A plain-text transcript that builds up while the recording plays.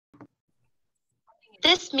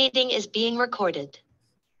This meeting is being recorded.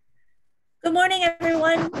 Good morning,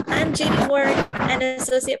 everyone. I'm Jamie Ward, an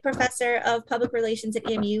Associate Professor of Public Relations at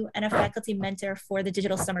EMU and a faculty mentor for the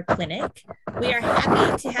Digital Summer Clinic. We are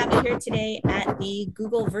happy to have you here today at the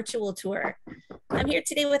Google Virtual Tour. I'm here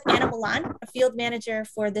today with Anna Milan, a field manager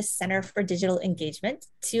for the Center for Digital Engagement,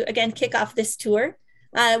 to again kick off this tour.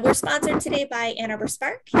 We're sponsored today by Ann Arbor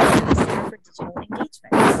Spark and the Center for Digital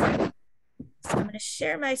Engagement. So I'm going to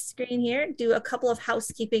share my screen here, do a couple of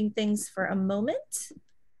housekeeping things for a moment.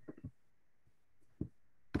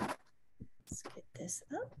 Let's get this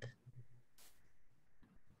up.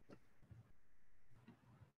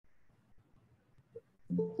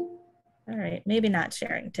 All right, maybe not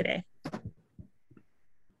sharing today.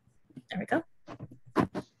 There we go.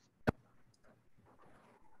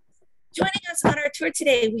 Joining us on our tour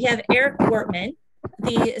today, we have Eric Wortman,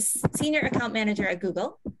 the Senior Account Manager at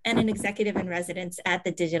Google and an Executive in Residence at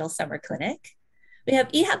the Digital Summer Clinic. We have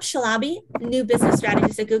Ehab Shalabi, New Business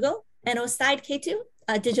Strategist at Google, and Osayd Qatu,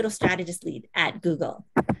 a Digital Strategist Lead at Google.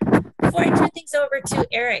 Before I turn things over to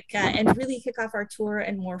Eric and really kick off our tour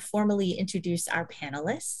and more formally introduce our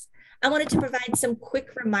panelists, I wanted to provide some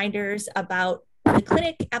quick reminders about the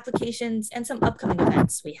clinic, applications, and some upcoming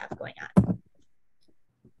events we have going on.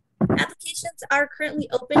 Applications are currently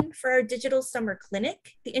open for our Digital Summer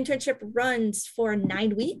Clinic. The internship runs for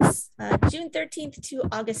 9 weeks, June 13th to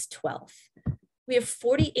August 12th. We have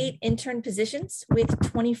 48 intern positions with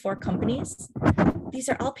 24 companies. These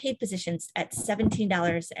are all paid positions at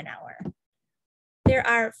 $17 an hour. There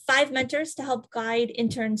are 5 mentors to help guide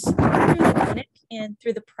interns through the clinic and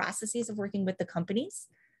through the processes of working with the companies.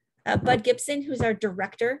 Bud Gibson, who's our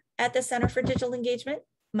director at the Center for Digital Engagement,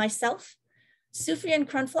 myself, Sufyan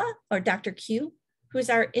Krunfla, or Dr. Q, who is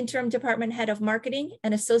our interim department head of marketing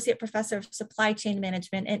and associate professor of supply chain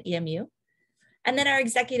management at EMU. And then our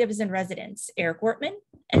executives in residence, Eric Wortman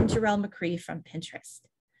and Jarrell McCree from Pinterest.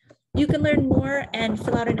 You can learn more and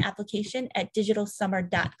fill out an application at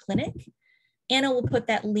digitalsummer.clinic. Anna will put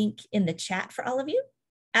that link in the chat for all of you.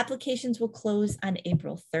 Applications will close on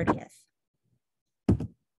April 30th.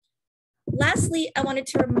 Lastly, I wanted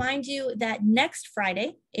to remind you that next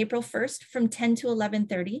Friday, April 1st, from 10 to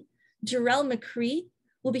 11:30, Jarrell McCree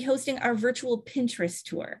will be hosting our virtual Pinterest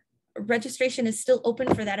tour. Registration is still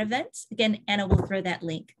open for that event. Again, Anna will throw that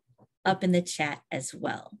link up in the chat as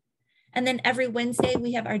well. And then every Wednesday,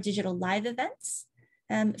 we have our digital live events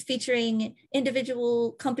featuring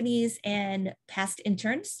individual companies and past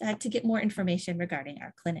interns to get more information regarding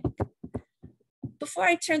our clinic. Before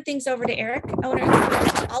I turn things over to Eric, I want to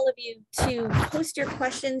encourage all of you to post your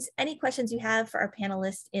questions, any questions you have for our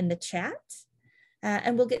panelists in the chat,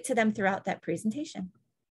 and we'll get to them throughout that presentation.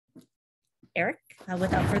 Eric,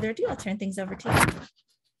 without further ado, I'll turn things over to you.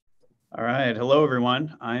 All right, hello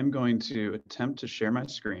everyone. I'm going to attempt to share my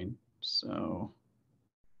screen. So.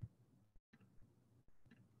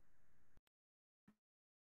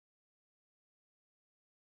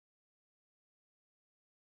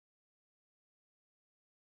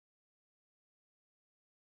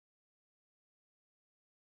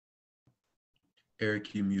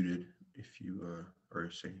 Eric, you muted if you are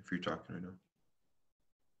saying if you're talking right now.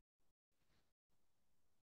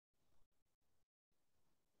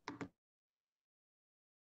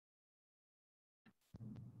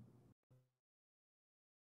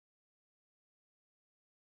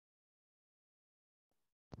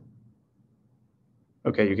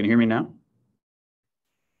 Okay, you can hear me now?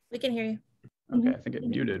 We can hear you. Okay, I think it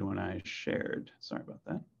muted when I shared. Sorry about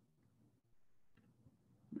that.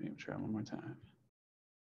 Let me try one more time.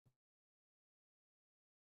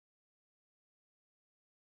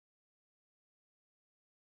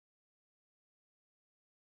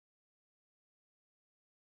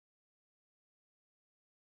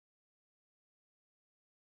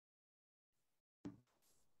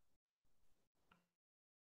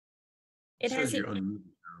 It has you're unmuted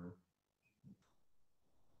now.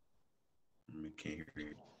 I can't hear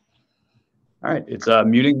you. All right, it's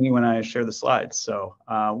muting me when I share the slides. So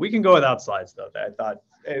we can go without slides though. I thought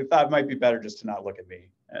it might be better just to not look at me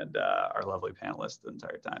and our lovely panelists the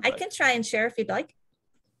entire time. I can try and share if you'd like.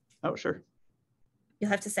 Oh, sure. You'll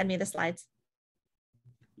have to send me the slides.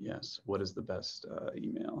 Yes, what is the best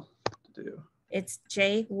email to do? It's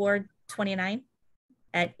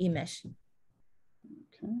jward29@emish.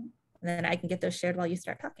 Okay. And then I can get those shared while you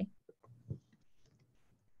start talking.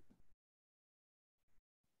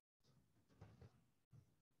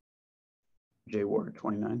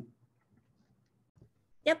 jward29.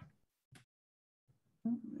 Yep.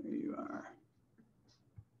 There you are.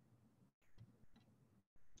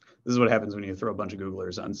 This is what happens when you throw a bunch of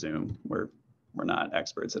Googlers on Zoom. We're we're not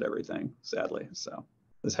experts at everything, sadly. So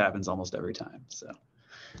this happens almost every time. So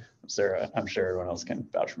Sarah, I'm sure everyone else can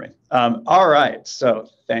vouch for me. All right, so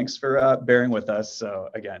thanks for bearing with us. So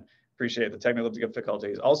again, appreciate the technical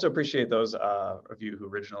difficulties. Also appreciate those of you who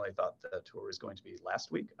originally thought the tour was going to be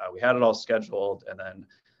last week. We had it all scheduled, and then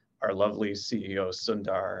our lovely CEO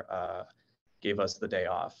Sundar gave us the day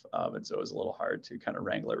off. And so it was a little hard to kind of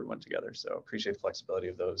wrangle everyone together. So appreciate the flexibility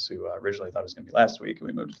of those who originally thought it was going to be last week, and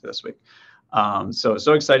we moved it to this week.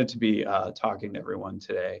 So excited to be talking to everyone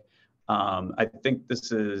today. I think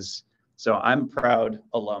this is, so I'm a proud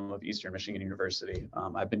alum of Eastern Michigan University.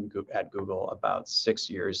 I've been at Google about 6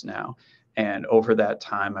 years now. And over that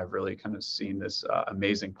time, I've really kind of seen this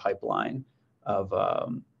amazing pipeline of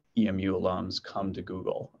EMU alums come to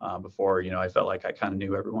Google. Before, I felt like I kind of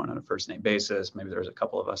knew everyone on a first name basis. Maybe there's a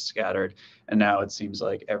couple of us scattered. And now it seems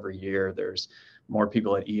like every year there's more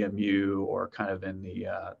people at EMU or kind of in the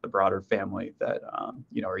broader family that,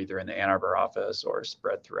 are either in the Ann Arbor office or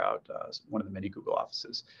spread throughout one of the many Google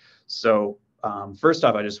offices. So first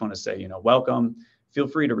off, I just want to say, welcome. Feel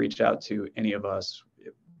free to reach out to any of us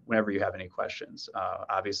whenever you have any questions,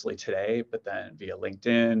 obviously today, but then via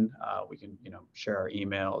LinkedIn, we can, share our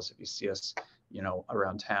emails. If you see us,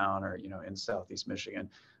 around town or, in Southeast Michigan,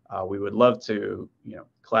 we would love to,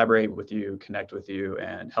 collaborate with you, connect with you,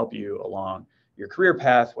 and help you along your career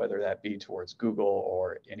path, whether that be towards Google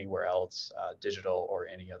or anywhere else, digital or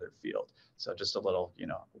any other field. So just a little,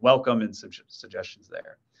 welcome and suggestions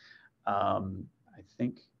there. I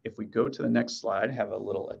think if we go to the next slide, I have a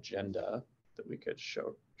little agenda that we could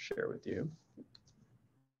share with you.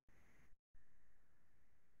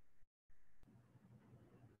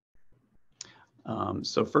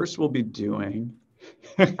 So first we'll be doing,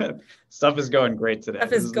 stuff is going great today.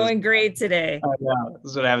 Stuff is going great today. Yeah,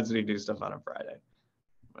 this is what happens when you do stuff on a Friday,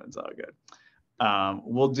 but it's all good.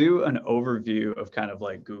 We'll do an overview of kind of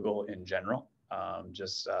like Google in general.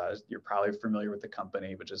 You're probably familiar with the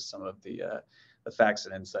company, but just some of the facts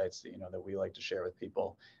and insights that, that we like to share with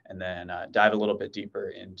people, and then dive a little bit deeper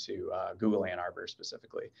into Google Ann Arbor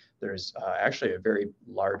specifically. There's actually a very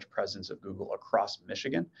large presence of Google across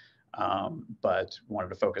Michigan, but wanted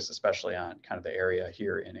to focus especially on kind of the area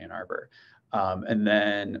here in Ann Arbor. And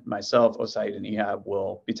then myself, Osayd, and Ehab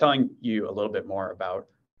will be telling you a little bit more about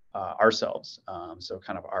ourselves. So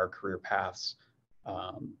kind of our career paths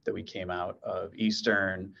that we came out of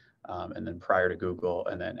Eastern, and then prior to Google,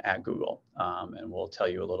 and then at Google. And we'll tell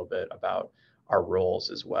you a little bit about our roles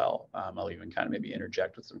as well. I'll even kind of maybe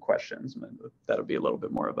interject with some questions. That'll be a little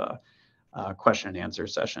bit more of a question and answer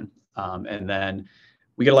session. And then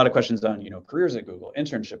we get a lot of questions on, careers at Google,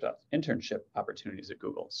 internship opportunities at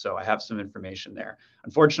Google. So I have some information there.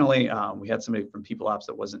 Unfortunately, we had somebody from People Ops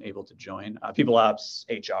that wasn't able to join. People Ops,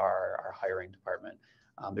 HR, our hiring department.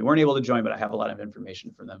 They weren't able to join, but I have a lot of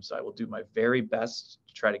information from them. So I will do my very best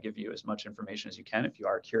to try to give you as much information as you can if you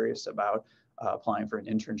are curious about applying for an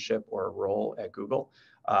internship or a role at Google.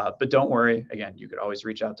 But don't worry, again, you could always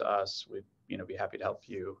reach out to us. We'd be happy to help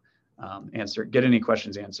you get any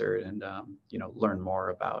questions answered, and learn more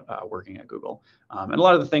about working at Google. And a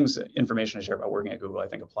lot of the information I share about working at Google, I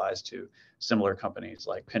think applies to similar companies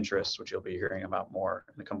like Pinterest, which you'll be hearing about more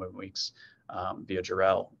in the coming weeks via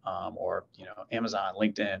Jarrell, or Amazon,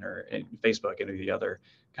 LinkedIn, or Facebook, any of the other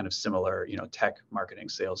kind of similar tech marketing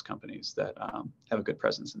sales companies that have a good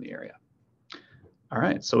presence in the area. All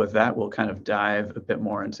right, so with that, we'll kind of dive a bit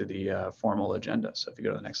more into the formal agenda. So if you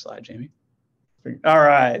go to the next slide, Jamie. All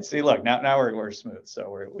right, see, look, now we're smooth.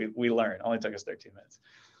 So we learned, only took us 13 minutes.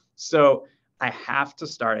 So I have to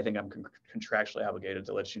start, I think I'm contractually obligated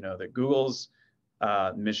to let you know that Google's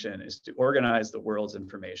mission is to organize the world's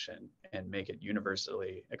information and make it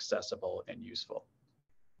universally accessible and useful.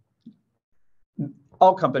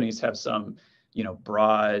 All companies have some,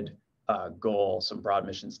 broad goal, some broad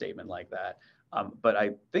mission statement like that. But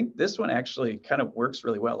I think this one actually kind of works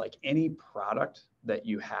really well. Like any product that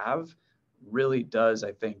you have really does,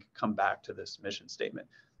 I think, come back to this mission statement.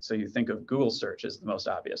 So you think of Google search as the most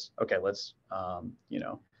obvious. Okay, let's,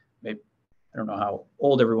 maybe, I don't know how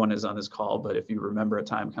old everyone is on this call, but if you remember a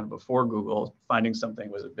time kind of before Google, finding something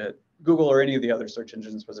was Google or any of the other search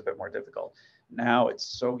engines was a bit more difficult. Now it's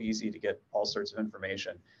so easy to get all sorts of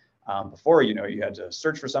information. Before, you had to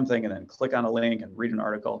search for something and then click on a link and read an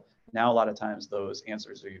article. Now, a lot of times those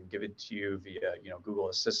answers are even given to you via, Google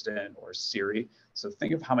Assistant or Siri. So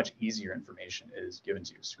think of how much easier information is given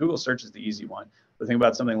to you. So Google search is the easy one, but think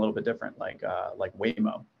about something a little bit different, like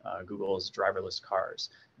Waymo, Google's driverless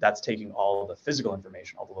cars. That's taking all the physical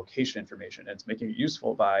information, all the location information, and it's making it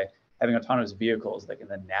useful by having autonomous vehicles that can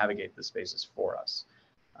then navigate the spaces for us.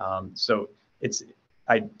 So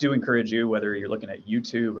I do encourage you, whether you're looking at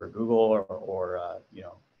YouTube or Google or you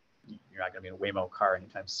know, you're not going to be in a Waymo car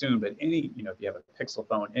anytime soon, but any, you know, if you have a Pixel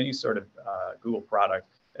phone, any sort of Google product,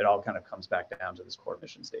 it all kind of comes back down to this core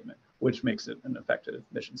mission statement, which makes it an effective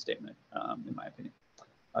mission statement, in my opinion.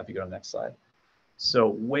 If you go to the next slide. So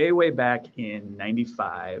way back in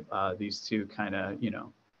 '95, these two kind of, you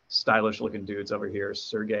know, stylish looking dudes over here,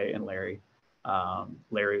 Sergey and Larry.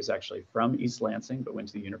 Larry was actually from East Lansing, but went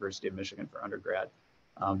to the University of Michigan for undergrad.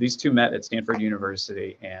 These two met at Stanford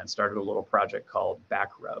University and started a little project called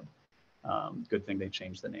Backrub. Good thing they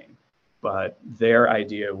changed the name. But their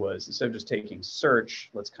idea was, instead of just taking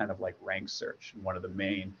search, let's kind of like rank search. And one of the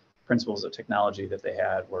main principles of technology that they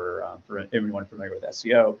had were, for everyone familiar with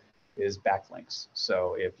SEO, is backlinks.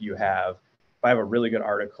 So if I have a really good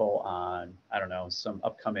article on, I don't know, some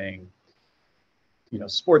upcoming, you know,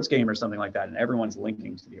 sports game or something like that, and everyone's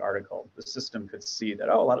linking to the article, the system could see that,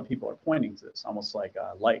 oh, a lot of people are pointing to this, almost like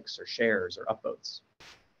likes or shares or upvotes.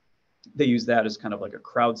 They use that as kind of like a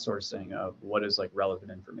crowdsourcing of what is like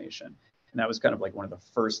relevant information. And that was kind of like one of the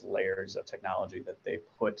first layers of technology that they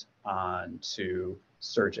put on to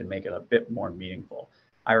search and make it a bit more meaningful.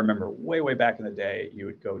 I remember way back in the day, you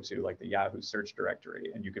would go to like the Yahoo search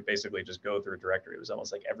directory and you could basically just go through a directory. It was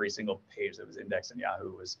almost like every single page that was indexed in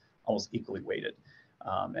Yahoo was almost equally weighted.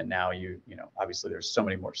 And now you know, obviously there's so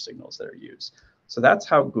many more signals that are used. So that's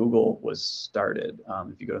how Google was started.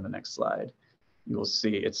 If you go to the next slide, you will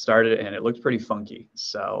see it started and it looked pretty funky.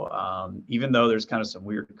 So even though there's kind of some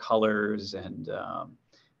weird colors and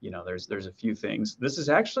you know, there's a few things, this is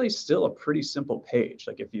actually still a pretty simple page.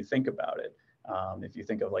 Like if you think about it, if you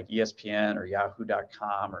think of like ESPN or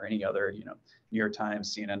Yahoo.com or any other, you know, New York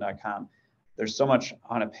Times, CNN.com, there's so much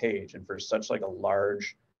on a page, and for such like a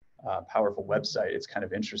large, powerful website, it's kind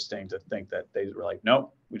of interesting to think that they were like,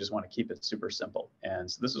 nope, we just want to keep it super simple. And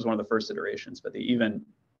so this was one of the first iterations, but they even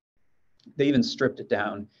stripped it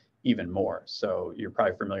down even more. So you're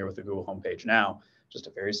probably familiar with the Google homepage now, just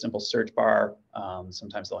a very simple search bar.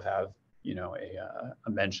 Sometimes they'll have, you know, a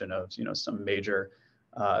mention of, you know, some major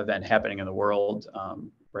event happening in the world.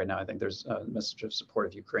 Right now, I think there's a message of support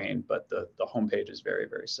of Ukraine, but the homepage is very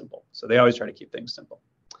simple. So they always try to keep things simple.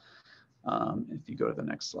 If you go to the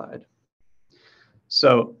next slide.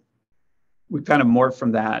 So we kind of morphed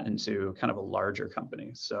from that into kind of a larger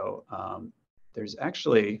company. So there's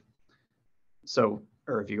actually,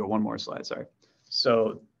 or if you go one more slide, sorry.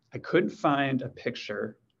 So I couldn't find a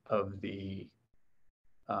picture of the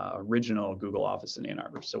original Google office in Ann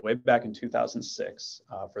Arbor. So way back in 2006,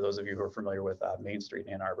 for those of you who are familiar with Main Street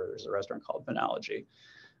in Ann Arbor, there's a restaurant called Phenology.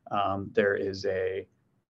 There is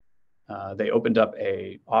they opened up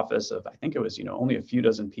a office of, I think it was, you know, only a few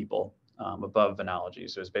dozen people above Phenology.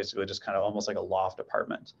 So it was basically just kind of almost like a loft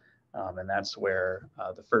apartment. And that's where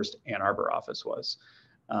the first Ann Arbor office was.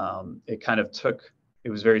 It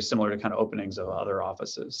was very similar to kind of openings of other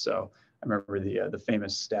offices. So I remember the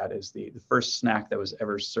famous stat is the first snack that was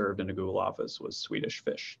ever served in a Google office was Swedish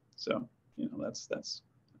fish. So, you know, that's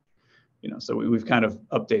you know, so we've kind of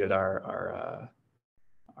updated our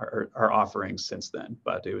offerings since then,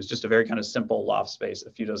 but it was just a very kind of simple loft space,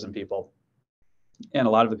 a few dozen people. And a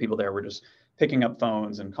lot of the people there were just picking up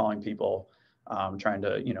phones and calling people, trying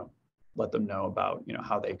to, you know, let them know about, you know,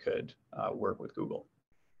 how they could work with Google.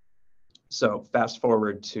 So fast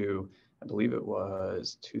forward to, I believe it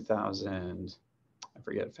was 2000, I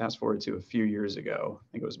forget, fast forward to a few years ago, I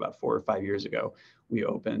think it was about 4 or 5 years ago, we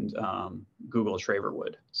opened Google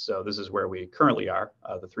Traverwood. So this is where we currently are.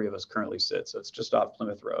 The three of us currently sit. So it's just off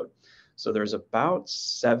Plymouth Road. So there's about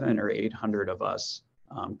 700 or 800 of us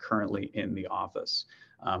currently in the office.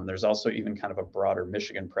 There's also even kind of a broader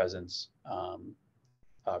Michigan presence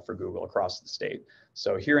for Google across the state.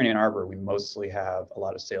 So here in Ann Arbor, we mostly have a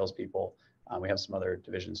lot of salespeople. We have some other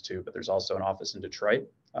divisions too, but there's also an office in Detroit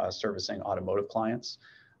servicing automotive clients.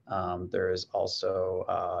 There is also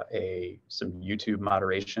some YouTube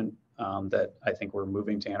moderation that I think we're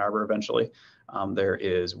moving to Ann Arbor eventually. There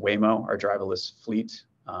is Waymo, our driverless fleet,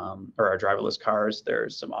 or our driverless cars.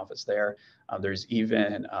 There's some office there. There's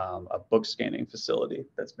even a book scanning facility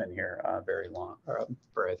that's been here very long,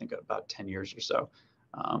 for I think about 10 years or so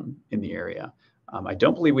in the area. I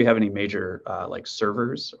don't believe we have any major like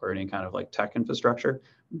servers or any kind of like tech infrastructure,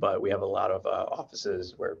 but we have a lot of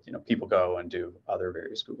offices where, you know, people go and do other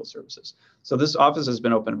various Google services. So this office has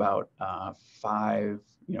been open about 4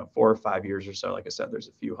 or 5 years or so. Like I said, there's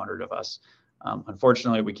a few hundred of us.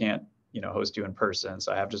 Unfortunately, we can't, you know, host you in person.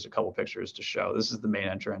 So I have just a couple pictures to show. This is the main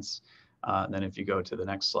entrance. And then if you go to the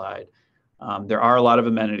next slide, there are a lot of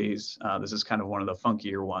amenities. This is kind of one of the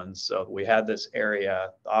funkier ones. So we had this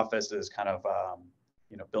area, the office is kind of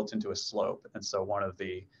built into a slope. And so one of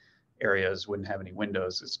the areas wouldn't have any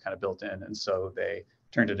windows. It's kind of built in. And so they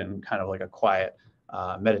turned it in kind of like a quiet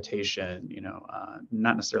meditation,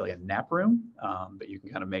 not necessarily a nap room, but you can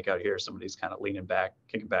kind of make out here, somebody's kind of leaning back,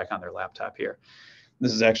 kicking back on their laptop here.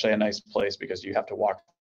 This is actually a nice place because you have to walk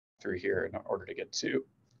through here in order to get to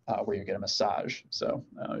where you get a massage. So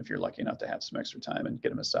if you're lucky enough to have some extra time and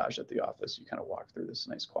get a massage at the office, you kind of walk through this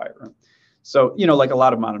nice quiet room. So, like a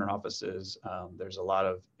lot of modern offices, there's a lot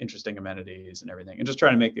of interesting amenities and everything, and just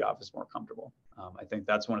trying to make the office more comfortable. I think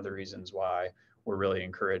that's one of the reasons why we're really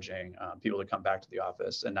encouraging people to come back to the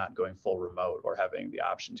office and not going full remote or having the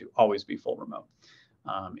option to always be full remote.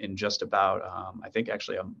 In just about, I think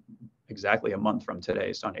actually exactly a month from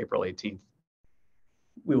today, so on April 18th,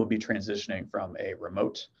 we will be transitioning from a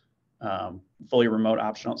remote, fully remote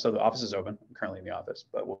optional. So the office is open, I'm currently in the office,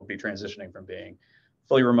 but we'll be transitioning from being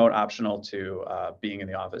fully remote optional to being in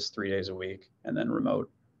the office 3 days a week, and then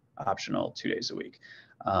remote optional 2 days a week.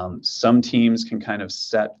 Some teams can kind of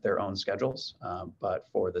set their own schedules, but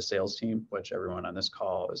for the sales team, which everyone on this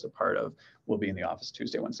call is a part of, will be in the office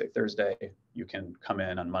Tuesday, Wednesday, Thursday. You can come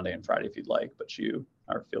in on Monday and Friday if you'd like, but you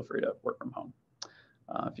are feel free to work from home.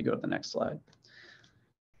 If you go to the next slide.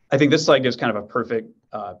 I think this slide gives kind of a perfect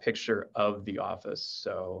picture of the office.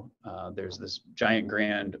 So there's this giant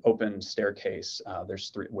grand open staircase. There's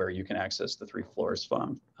three where you can access the 3 floors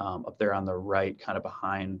from. Up there on the right, kind of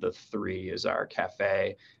behind the 3 is our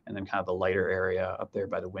cafe, and then kind of the lighter area up there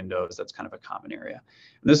by the windows, that's kind of a common area.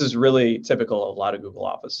 And this is really typical of a lot of Google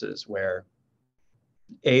offices where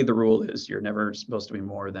the rule is you're never supposed to be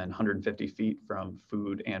more than 150 feet from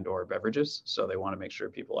food and or beverages. So they want to make sure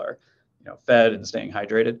people are fed and staying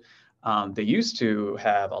hydrated. They used to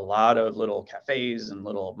have a lot of little cafes and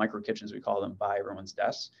little micro kitchens, we call them, by everyone's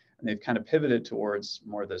desks. And they've kind of pivoted towards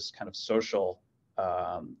more this kind of social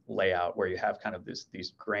layout where you have kind of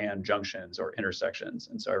these grand junctions or intersections.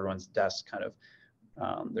 And so everyone's desk kind of,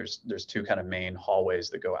 there's 2 kind of main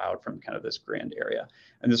hallways that go out from kind of this grand area.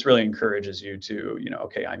 And this really encourages you to,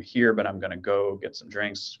 okay, I'm here, but I'm going to go get some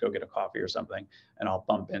drinks, go get a coffee or something, and I'll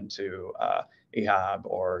bump into Ehab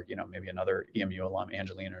or, maybe another EMU alum,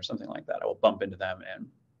 Angelina, or something like that. I will bump into them and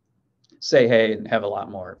say hey and have a lot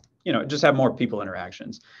more, just have more people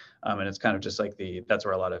interactions. And it's kind of just like that's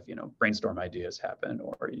where a lot of, brainstorm ideas happen,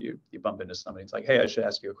 or you bump into somebody, it's like, hey, I should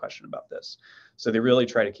ask you a question about this. So they really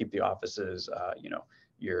try to keep the offices,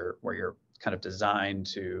 where you're kind of designed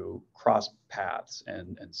to cross paths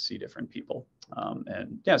and see different people.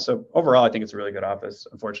 And yeah, so overall, I think it's a really good office.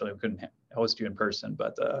 Unfortunately, we couldn't host you in person,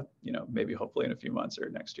 but maybe hopefully in a few months or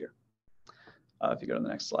next year. If you go to the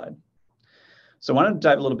next slide. So I wanted to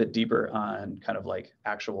dive a little bit deeper on kind of like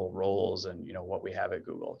actual roles and what we have at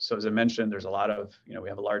Google. So as I mentioned, there's a lot of, we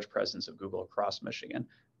have a large presence of Google across Michigan,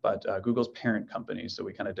 but Google's parent company, so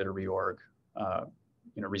we kind of did a reorg,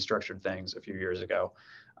 restructured things a few years ago.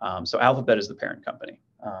 So Alphabet is the parent company.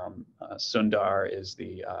 Sundar is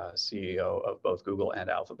the CEO of both Google and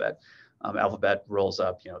Alphabet. Alphabet rolls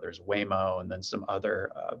up, there's Waymo and then some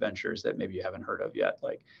other ventures that maybe you haven't heard of yet,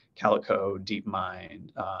 like Calico, DeepMind,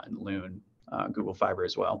 and Loon. Google Fiber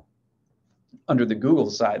as well. Under the Google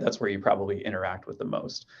side, that's where you probably interact with the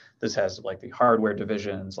most. This has like the hardware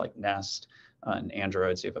divisions like Nest and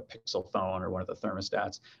Android, so you have a Pixel phone or one of the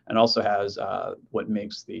thermostats, and also has what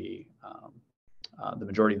makes the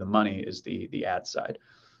majority of the money is the ad side.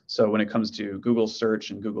 So when it comes to Google Search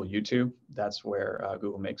and Google YouTube, that's where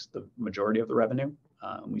Google makes the majority of the revenue.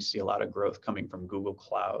 We see a lot of growth coming from Google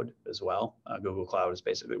Cloud as well. Google Cloud is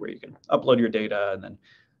basically where you can upload your data, and then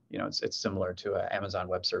it's similar to Amazon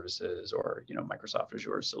Web Services or Microsoft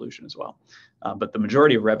Azure solution as well. But the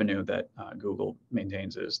majority of revenue that Google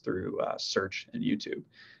maintains is through search and YouTube.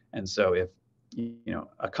 And so if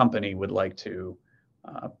a company would like to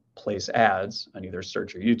place ads on either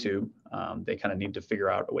search or YouTube, they kind of need to figure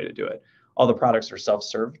out a way to do it. All the products are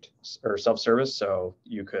self-served or self-service, so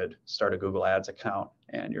you could start a Google Ads account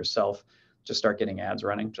and yourself just start getting ads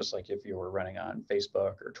running, just like if you were running on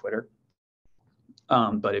Facebook or Twitter.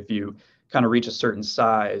 But if you kind of reach a certain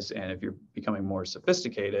size and if you're becoming more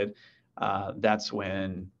sophisticated, that's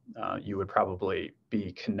when you would probably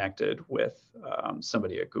be connected with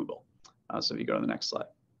somebody at Google. So if you go to the next slide.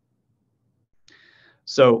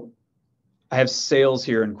 So I have sales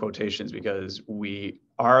here in quotations because we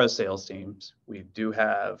are a sales team. We do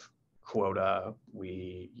have quota.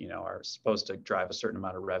 We are supposed to drive a certain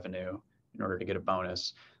amount of revenue in order to get a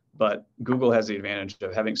bonus. But Google has the advantage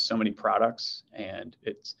of having so many products, and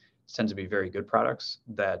it tends to be very good products,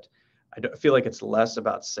 that I feel like it's less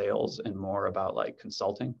about sales and more about like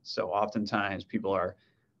consulting. So oftentimes people are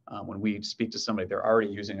When we speak to somebody, they're already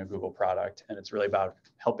using a Google product, and it's really about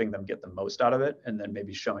helping them get the most out of it, and then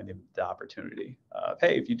maybe showing them the opportunity of,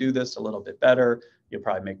 hey, if you do this a little bit better, you'll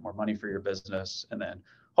probably make more money for your business. And then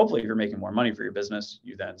hopefully if you're making more money for your business,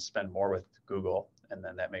 you then spend more with Google, and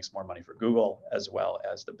then that makes more money for Google as well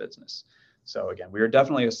as the business. So again, we are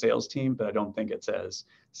definitely a sales team, but I don't think it's as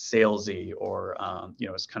salesy or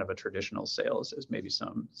it's kind of a traditional sales as maybe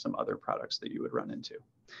some other products that you would run into.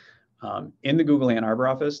 In the Google Ann Arbor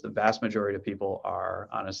office, the vast majority of people are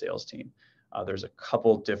on a sales team. There's a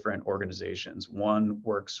couple different organizations. One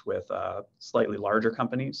works with slightly larger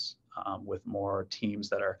companies with more teams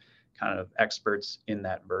that are kind of experts in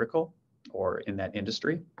that vertical or in that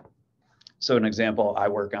industry. So an example, I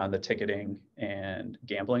work on the ticketing and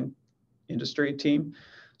gambling industry team.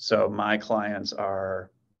 So my clients are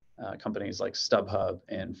companies like StubHub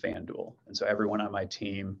and FanDuel. And so everyone on my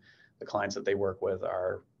team, the clients that they work with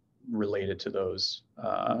are related to those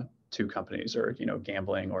two companies, or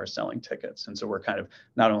gambling or selling tickets. And so we're kind of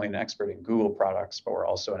not only an expert in Google products, but we're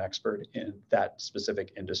also an expert in that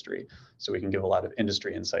specific industry. So we can give a lot of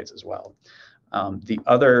industry insights as well. The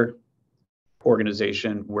other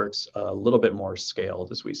organization works a little bit more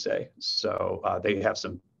scaled, as we say. So they have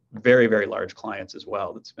some very, very large clients as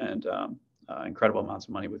well that spend incredible amounts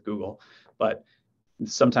of money with Google. But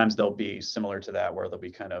sometimes they'll be similar to that, where they'll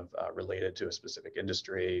be kind of related to a specific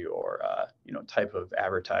industry or type of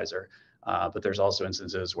advertiser. But there's also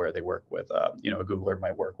instances where they work with, a Googler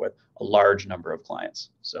might work with a large number of clients.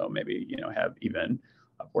 So maybe have even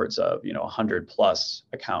upwards of 100 plus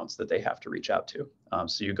accounts that they have to reach out to.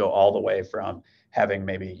 So you go all the way from having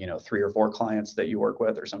maybe 3 or 4 clients that you work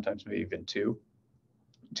with, or sometimes maybe even 2.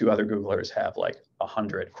 2 other Googlers have like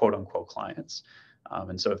 100 quote unquote clients.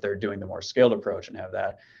 And so if they're doing the more scaled approach and have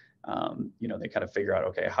that, they kind of figure out,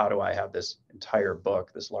 okay, how do I have this entire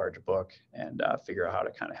book, this large book, and figure out how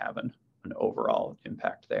to kind of have an overall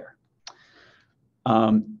impact there.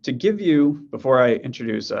 To give you, before I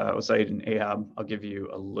introduce Osayd and Ehab, I'll give you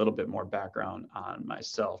a little bit more background on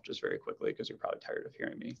myself just very quickly, because you're probably tired of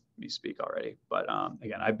hearing me speak already. But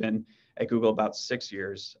again, I've been at Google about 6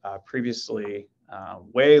 years. Previously,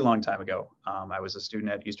 way long time ago, I was a student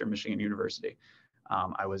at Eastern Michigan University.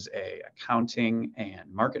 I was a accounting and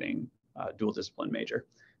marketing dual discipline major.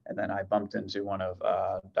 And then I bumped into one of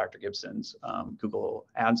Dr. Gibson's Google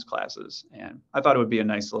Ads classes. And I thought it would be a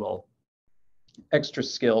nice little extra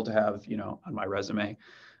skill to have, on my resume.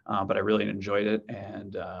 But I really enjoyed it.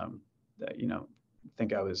 And,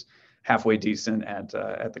 think I was halfway decent at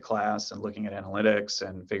the class and looking at analytics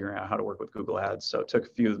and figuring out how to work with Google Ads. So it took a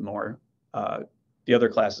few more, the other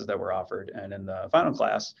classes that were offered. And in the final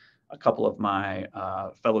class, a couple of my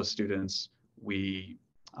fellow students, we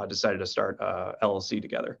decided to start a LLC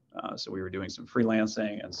together. So we were doing some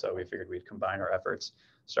freelancing, and so we figured we'd combine our efforts,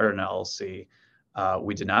 start an LLC.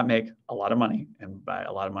 We did not make a lot of money, and by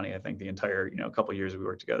a lot of money, I think the entire couple of years we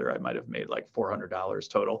worked together, I might have made like $400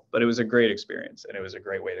 total. But it was a great experience, and it was a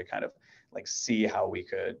great way to kind of like see how we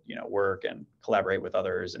could work and collaborate with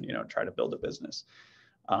others, and try to build a business.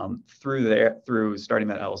 Through starting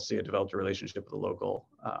that LLC, I developed a relationship with a local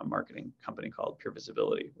marketing company called Pure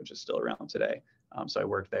Visibility, which is still around today. So I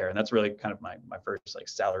worked there, and that's really kind of my first like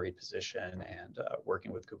salaried position, and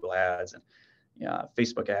working with Google Ads and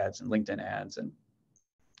Facebook ads and LinkedIn ads and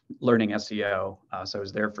learning SEO. So I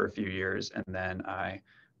was there for a few years, and then I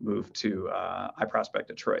moved to iProspect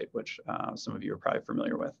Detroit, which some of you are probably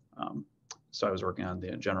familiar with. So I was working on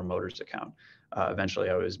the General Motors account. Eventually,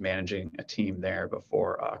 I was managing a team there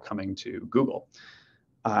before coming to Google.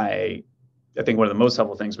 I think one of the most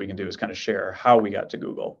helpful things we can do is kind of share how we got to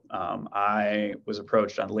Google. I was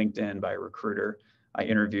approached on LinkedIn by a recruiter. I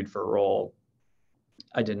interviewed for a role.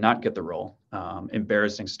 I did not get the role.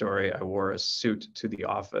 Embarrassing story. I wore a suit to the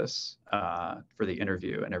office for the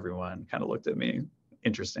interview, and everyone kind of looked at me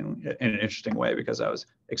in an interesting way, because I was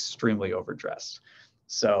extremely overdressed.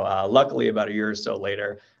 So luckily, about a year or so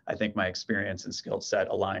later, I think my experience and skill set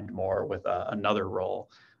aligned more with another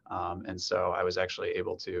role. And so I was actually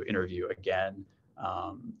able to interview again.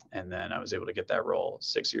 And then I was able to get that role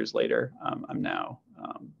 6 years later. I'm now,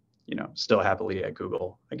 still happily at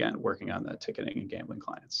Google, again, working on the ticketing and gambling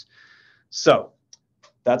clients. So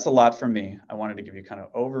that's a lot from me. I wanted to give you kind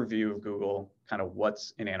of overview of Google, kind of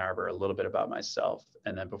what's in Ann Arbor, a little bit about myself.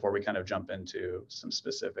 And then before we kind of jump into some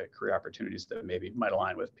specific career opportunities that maybe might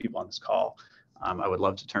align with people on this call, I would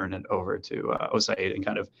love to turn it over to Osayd and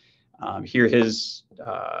kind of hear his,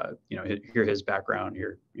 hear his background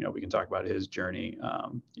here. We can talk about his journey,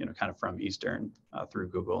 kind of from Eastern through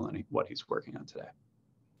Google and what he's working on today.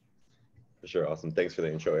 For sure. Awesome. Thanks for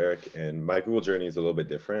the intro, Eric. And my Google journey is a little bit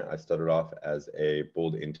different. I started off as a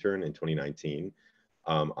bold intern in 2019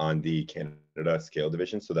 on the Canada Scale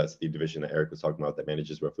division. So that's the division that Eric was talking about that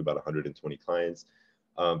manages roughly about 120 clients.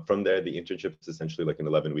 From there, the internship is essentially like an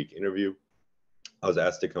 11-week interview. I was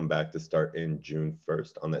asked to come back to start in June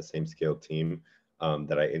 1st on that same scale team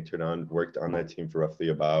that I interned on, worked on that team for roughly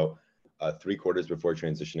about 3 quarters before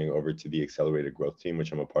transitioning over to the accelerated growth team,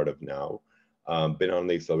 which I'm a part of now. Been on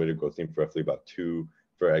the accelerated growth team for roughly about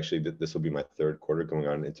this will be my 3rd quarter going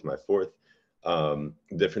on into my 4th.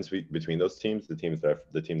 The difference between those teams, the team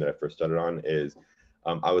that I first started on is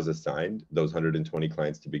I was assigned those 120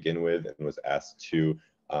 clients to begin with and was asked to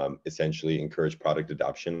essentially encourage product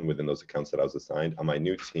adoption within those accounts that I was assigned. On my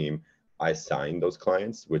new team, I signed those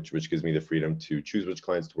clients, which gives me the freedom to choose which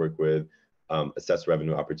clients to work with, assess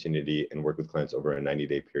revenue opportunity, and work with clients over a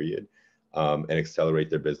 90-day period, and accelerate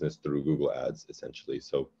their business through Google Ads, essentially.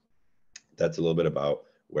 So that's a little bit about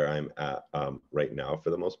where I'm at right now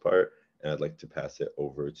for the most part. And I'd like to pass it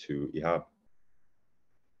over to Ehab.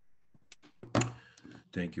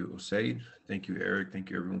 Thank you, Osayd. Thank you, Eric.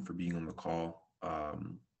 Thank you, everyone, for being on the call.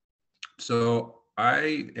 So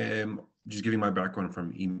I am just giving my background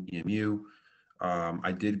from EMU.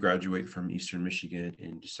 I did graduate from Eastern Michigan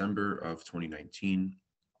in December of 2019.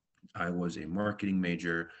 I was a marketing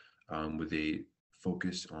major with a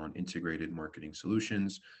focus on integrated marketing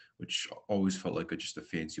solutions, which always felt like just a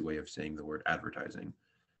fancy way of saying the word advertising.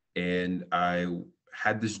 And I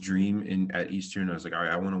had this dream at Eastern. I was like, all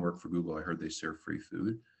right, I want to work for Google. I heard they serve free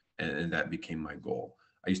food, and that became my goal.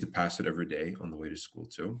 I used to pass it every day on the way to school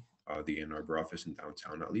too, the Ann Arbor office in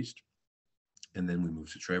downtown at least. And then we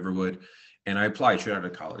moved to Traverwood, and I applied straight out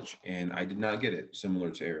of college, and I did not get it.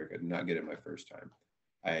 Similar to Eric, I did not get it my first time.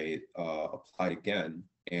 I applied again,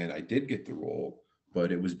 and I did get the role,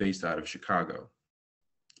 but it was based out of Chicago.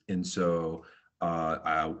 And so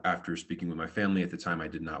after speaking with my family at the time, I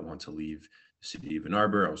did not want to leave the city of Ann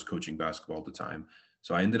Arbor. I was coaching basketball at the time.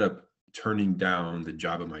 So I ended up turning down the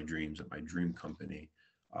job of my dreams at my dream company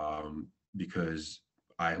because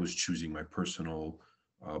I was choosing my personal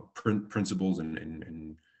principles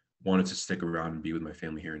and wanted to stick around and be with my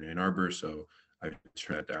family here in Ann Arbor. So I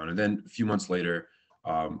turned that down. And then a few months later,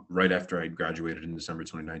 right after I graduated in December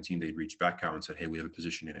 2019, they reached back out and said, hey, we have a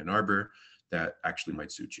position in Ann Arbor that actually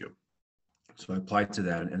might suit you. So I applied to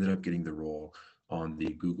that and ended up getting the role on the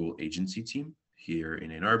Google agency team here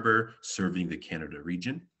in Ann Arbor, serving the Canada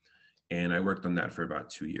region. And I worked on that for about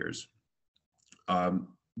 2 years.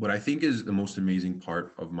 What I think is the most amazing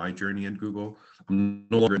part of my journey at Google, I'm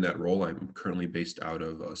no longer in that role. I'm currently based out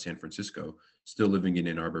of San Francisco, still living in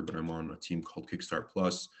Ann Arbor, but I'm on a team called Kickstart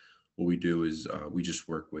Plus. What we do is we just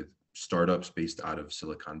work with startups based out of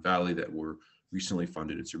Silicon Valley that were recently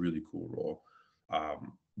funded. It's a really cool role.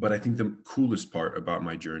 But I think the coolest part about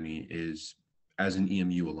my journey is, as an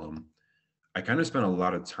EMU alum, I kind of spent a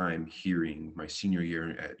lot of time hearing my senior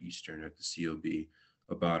year at Eastern at the COB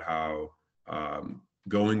about how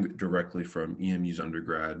going directly from EMU's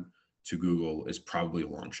undergrad to Google is probably a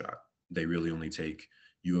long shot. They really only take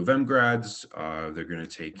U of M grads. They're going to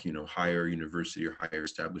take, higher university or higher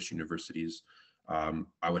established universities.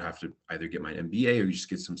 I would have to either get my MBA or just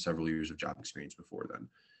get several years of job experience before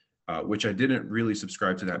then, which I didn't really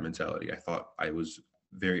subscribe to that mentality. I thought I was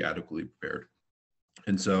very adequately prepared.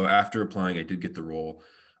 And so after applying, I did get the role.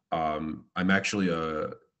 I'm actually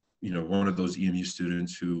one of those EMU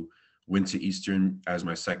students who went to Eastern as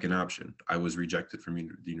my second option. I was rejected from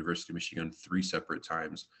the University of Michigan 3 separate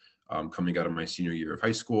times, coming out of my senior year of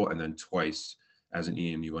high school, and then twice as an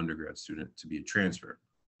EMU undergrad student to be a transfer.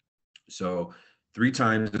 So 3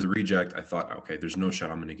 times as a reject, I thought, okay, there's no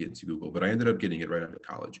shot I'm going to get into Google, but I ended up getting it right out of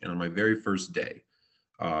college. And on my very first day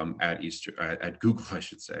at Google, I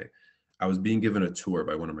should say, I was being given a tour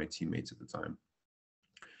by one of my teammates at the time.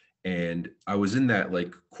 And I was in that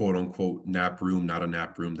quote unquote nap room, not a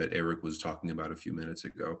nap room that Eric was talking about a few minutes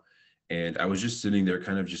ago. And I was just sitting there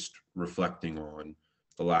kind of just reflecting on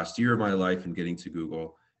the last year of my life and getting to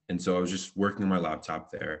Google. And so I was just working on my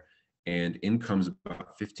laptop there, and in comes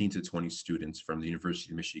about 15 to 20 students from the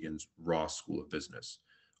University of Michigan's Ross School of Business.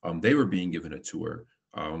 They were being given a tour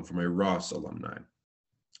from a Ross alumni.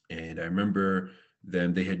 And I remember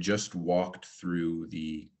they had just walked through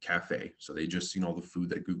the cafe. So they just seen all the food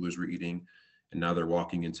that Googlers were eating. And now they're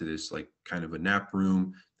walking into this kind of a nap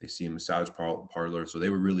room. They see a massage parlor. So they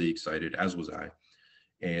were really excited, as was I.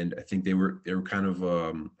 And I think they were kind of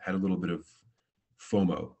had a little bit of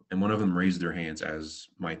FOMO. And one of them raised their hands as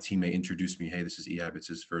my teammate introduced me. Hey, this is Ehab. It's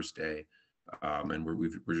his first day. And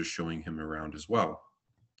we're just showing him around as well.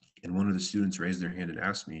 And one of the students raised their hand and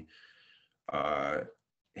asked me,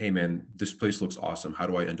 hey man, this place looks awesome. How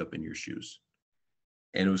do I end up in your shoes?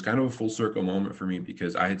 And it was kind of a full circle moment for me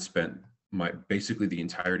because I had spent basically the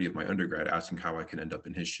entirety of my undergrad asking how I can end up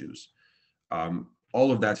in his shoes.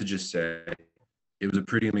 All of that to just say, it was a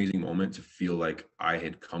pretty amazing moment to feel like I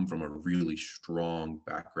had come from a really strong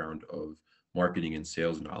background of marketing and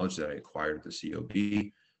sales knowledge that I acquired at the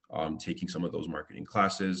COB, taking some of those marketing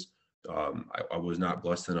classes. I was not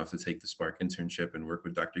blessed enough to take the Spark internship and work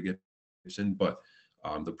with Dr. Gibson, but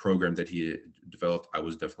the program that he developed, I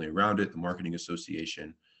was definitely around it, the marketing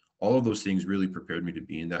association, all of those things really prepared me to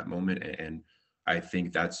be in that moment. And I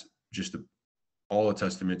think that's just all a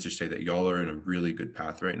testament to say that y'all are in a really good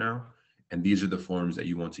path right now. And these are the forms that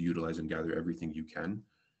you want to utilize and gather everything you can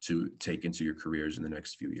to take into your careers in the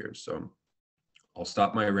next few years. So I'll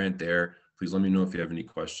stop my rant there. Please let me know if you have any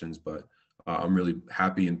questions, but I'm really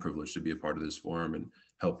happy and privileged to be a part of this forum and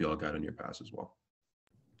help y'all guide on your path as well.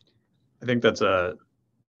 I think that's a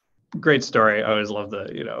great story. I always love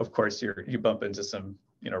of course you bump into some,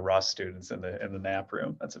 Ross students in the NAP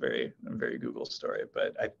room. That's a very Google story,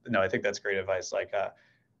 but I think that's great advice. Like,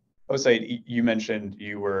 Osayd, you mentioned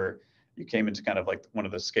you came into kind of like one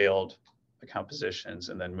of the scaled account positions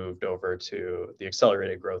and then moved over to the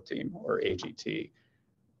accelerated growth team, or AGT.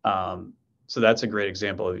 So that's a great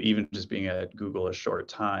example of even just being at Google a short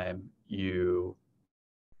time, you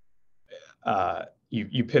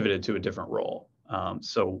pivoted to a different role.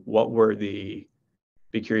 So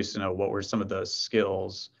be curious to know what were some of the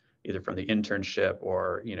skills, either from the internship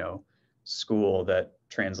or, school, that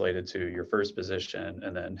translated to your first position,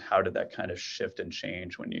 and then how did that kind of shift and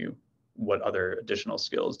change what other additional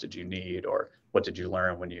skills did you need, or what did you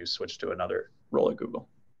learn when you switched to another role at Google?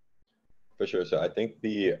 For sure. So I think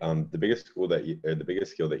the biggest skill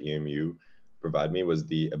that EMU provided me was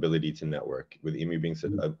the ability to network. With EMU being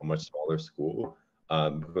a much smaller school,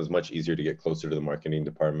 it was much easier to get closer to the marketing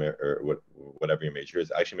department or whatever your major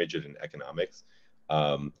is. I actually majored in economics,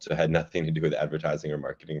 so it had nothing to do with advertising or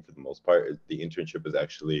marketing for the most part. The internship was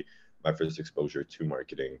actually my first exposure to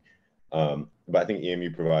marketing. But I think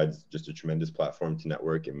EMU provides just a tremendous platform to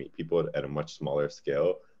network and meet people at a much smaller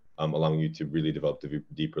scale, allowing you to really develop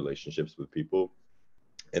deep relationships with people.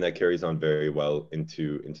 And that carries on very well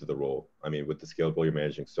into the role. I mean, with the scaled role, you're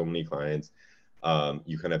managing so many clients.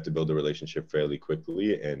 You kind of have to build a relationship fairly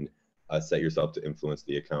quickly and set yourself to influence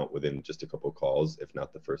the account within just a couple of calls, if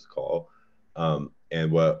not the first call.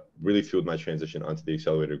 And what really fueled my transition onto the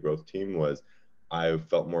accelerated growth team was I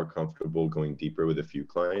felt more comfortable going deeper with a few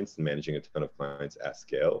clients and managing a ton of clients at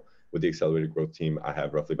scale. With the accelerated growth team, I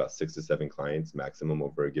have roughly about 6 to 7 clients maximum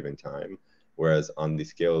over a given time. Whereas on the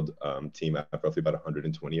scaled team, I have roughly about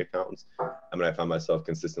 120 accounts. I mean, I found myself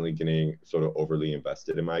consistently getting sort of overly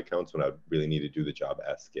invested in my accounts when I really need to do the job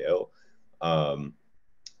at scale.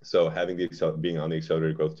 So being on the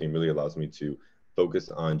accelerated growth team really allows me to focus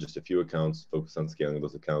on just a few accounts, focus on scaling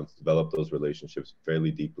those accounts, develop those relationships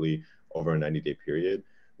fairly deeply over a 90-day period.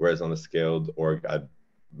 Whereas on the scaled org, I'd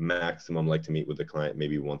maximum like to meet with the client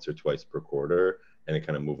maybe once or twice per quarter and then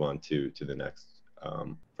kind of move on to the next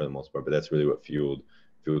for the most part. But that's really what fueled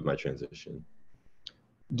my transition.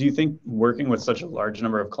 Do you think working with such a large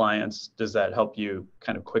number of clients, does that help you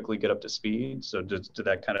kind of quickly get up to speed? So did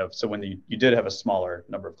that kind of, so when you did have a smaller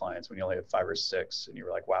number of clients, when you only had 5 or 6 and you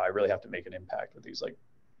were like, wow, I really have to make an impact with these, like,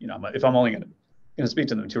 if I'm only going to speak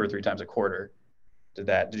to them 2 or 3 times a quarter, did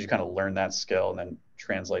you kind of learn that skill and then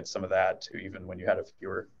translate some of that to even when you had a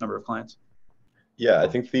fewer number of clients? Yeah, I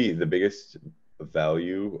think the biggest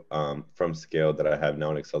value from scale that I have now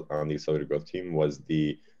on the accelerated growth team was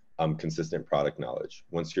the consistent product knowledge.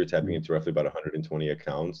 Once you're tapping into roughly about 120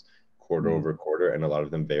 accounts quarter over quarter, and a lot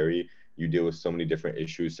of them vary, you deal with so many different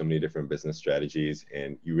issues, so many different business strategies,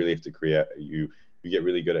 and you really have to you get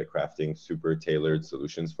really good at crafting super tailored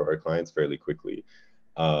solutions for our clients fairly quickly.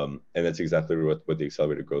 And that's exactly what the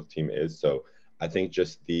accelerated growth team is. So I think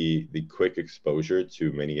just the quick exposure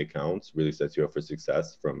to many accounts really sets you up for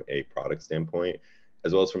success from a product standpoint,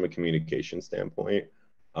 as well as from a communication standpoint.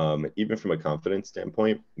 Even from a confidence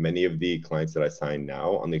standpoint, many of the clients that I sign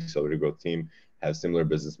now on the accelerated growth team have similar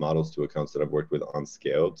business models to accounts that I've worked with on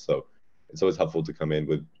scaled. So it's always helpful to come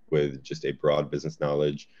in with just a broad business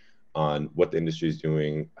knowledge on what the industry is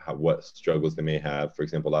doing, what struggles they may have. For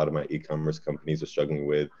example, a lot of my e-commerce companies are struggling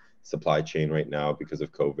with supply chain right now because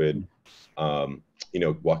of COVID.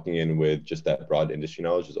 Walking in with just that broad industry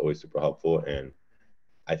knowledge is always super helpful. And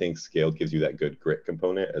I think scaled gives you that good grit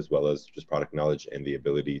component, as well as just product knowledge and the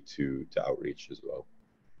ability to outreach as well.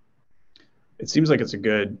 It seems like it's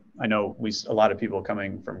I know a lot of people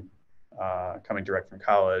coming direct from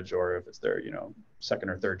college, or if it's their, second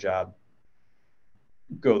or third job,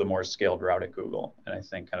 go the more scaled route at Google. And I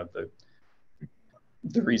think kind of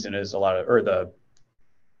the reason is a lot of, or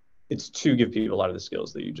it's to give people a lot of the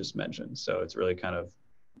skills that you just mentioned. So it's really kind of,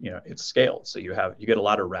 it's scaled. So you get a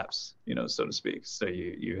lot of reps, so to speak. So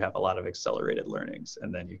you have a lot of accelerated learnings,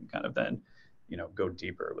 and then you can kind of then, go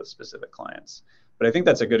deeper with specific clients. But I think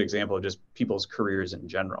that's a good example of just people's careers in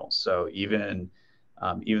general. So even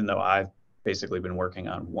though I've basically been working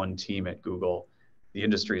on one team at Google, the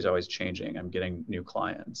industry is always changing. I'm getting new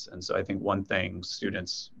clients. And so I think one thing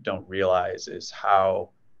students don't realize is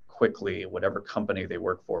how quickly whatever company they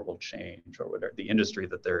work for will change, or whatever the industry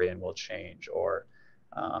that they're in will change, or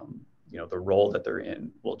the role that they're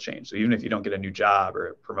in will change. So even if you don't get a new job or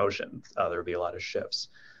a promotion, there'll be a lot of shifts.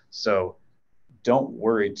 So don't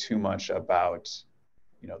worry too much about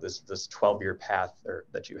this 12-year path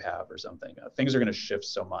that you have or something. Things are going to shift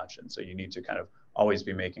so much, and so you need to kind of always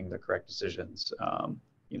be making the correct decisions.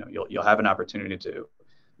 You'll have an opportunity to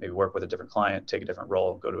maybe work with a different client, take a different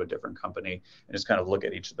role, go to a different company, and just kind of look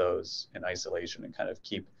at each of those in isolation and kind of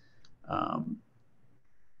keep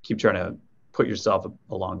trying to put yourself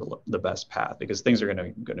along the best path, because things are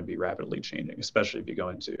going to be rapidly changing, especially if you go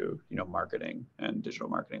into marketing and digital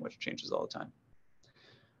marketing, which changes all the time.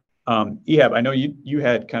 Ehab, I know you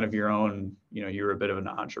had kind of your own, you were a bit of an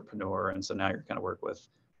entrepreneur, and so now you're kind of working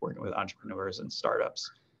with entrepreneurs and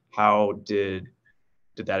startups. How did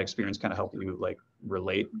that experience kind of help you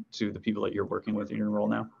relate to the people that you're working with in your role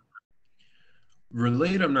now?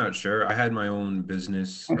 Relate, I'm not sure. I had my own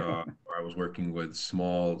business where I was working with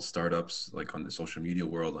small startups, like on the social media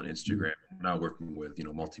world, on Instagram. Now working with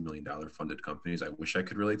multi-million-dollar funded companies. I wish I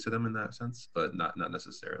could relate to them in that sense, but not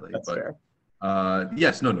necessarily. That's fair.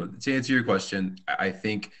 Yes, no. To answer your question, I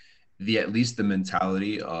think at least the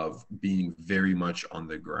mentality of being very much on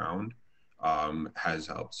the ground has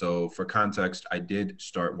helped. So for context, I did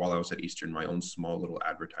start while I was at Eastern my own small little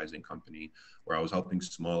advertising company where I was helping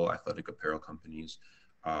small athletic apparel companies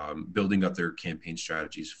building up their campaign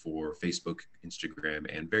strategies for Facebook, Instagram,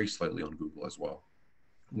 and very slightly on Google as well,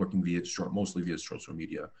 working mostly via social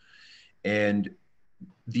media. And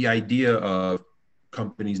the idea of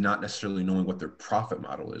companies not necessarily knowing what their profit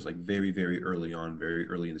model is, like very, very early on, very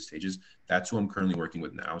early in the stages, that's who I'm currently working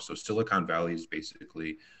with now. So Silicon Valley is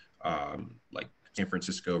basically like San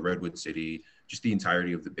Francisco, Redwood City, just the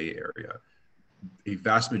entirety of the Bay Area. A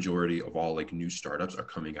vast majority of all new startups are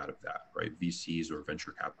coming out of that, right? VCs or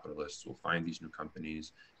venture capitalists will find these new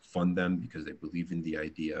companies, fund them because they believe in the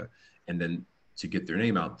idea, and then to get their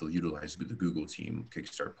name out, they'll utilize the Google team,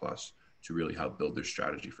 Kickstart Plus, to really help build their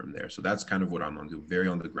strategy from there. So that's kind of what I'm on, very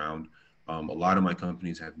on the ground. A lot of my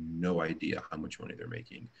companies have no idea how much money they're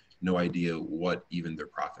making, no idea what even their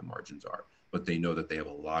profit margins are, but they know that they have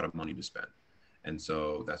a lot of money to spend. And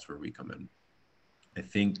so that's where we come in. I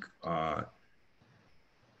think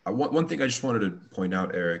one thing I just wanted to point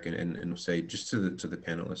out, Eric, and say just to the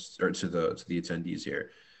panelists or to the attendees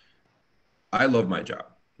here, I love my job,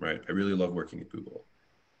 right? I really love working at Google,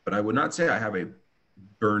 but I would not say I have a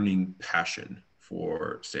burning passion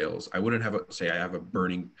for sales. I wouldn't say I have a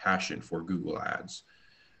burning passion for Google Ads.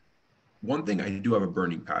 One thing I do have a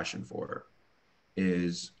burning passion for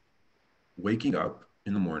is waking up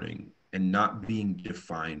in the morning and not being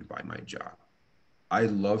defined by my job. I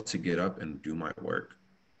love to get up and do my work.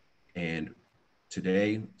 And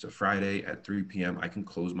today, it's a Friday at 3 p.m., I can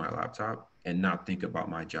close my laptop and not think about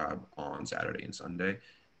my job on Saturday and Sunday.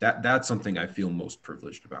 That's something I feel most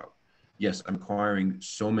privileged about. Yes, I'm acquiring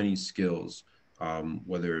so many skills,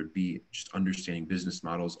 whether it be just understanding business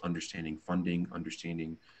models, understanding funding,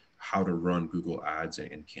 understanding how to run Google Ads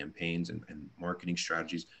and campaigns and marketing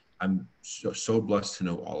strategies. I'm so blessed to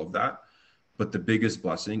know all of that. But the biggest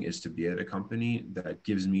blessing is to be at a company that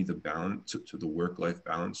gives me the balance to the work-life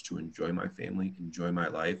balance, to enjoy my family, enjoy my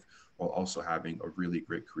life, while also having a really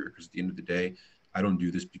great career. Because at the end of the day, I don't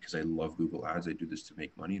do this because I love Google Ads. I do this to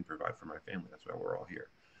make money and provide for my family. That's why we're all here.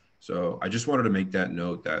 So I just wanted to make that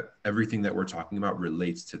note that everything that we're talking about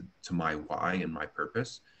relates to my why and my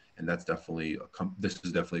purpose. And that's definitely this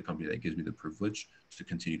is definitely a company that gives me the privilege to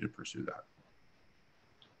continue to pursue that.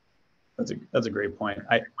 That's a great point.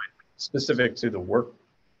 Specific to the work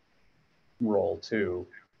role too,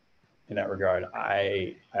 in that regard,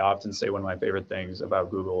 I often say one of my favorite things about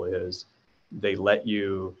Google is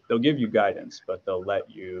they'll give you guidance, but they'll let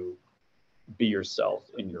you be yourself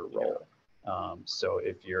in your role. So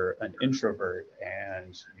if you're an introvert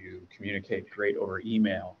and you communicate great over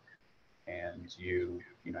email and you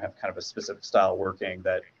have kind of a specific style working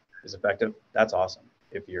that is effective, that's awesome.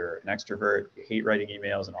 If you're an extrovert, you hate writing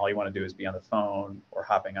emails and all you want to do is be on the phone or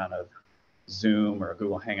hopping on a Zoom or a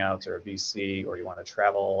Google Hangouts or a VC, or you want to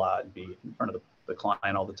travel a lot and be in front of the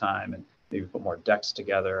client all the time and maybe put more decks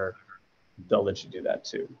together, they'll let you do that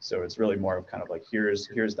too. So it's really more of kind of like, here's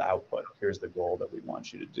the output, here's the goal that we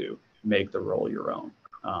want you to do, make the role your own.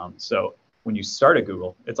 So when you start at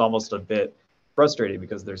Google, it's almost a bit frustrating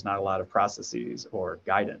because there's not a lot of processes or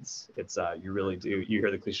guidance. It's you really do, you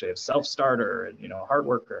hear the cliche of self-starter and, you know, hard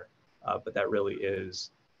worker, but that really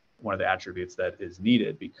is one of the attributes that is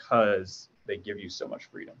needed because they give you so much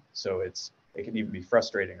freedom. So it can even be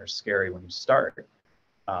frustrating or scary when you start,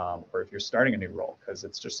 or if you're starting a new role, because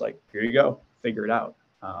it's just like, here you go, figure it out.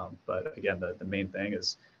 But again, the main thing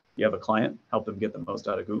is you have a client, help them get the most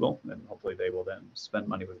out of Google, and hopefully they will then spend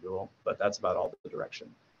money with Google. But that's about all the direction.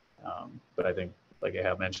 But I think, like I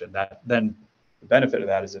have mentioned, that then the benefit of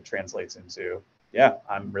that is it translates into, yeah,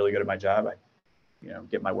 I'm really good at my job. I, you know,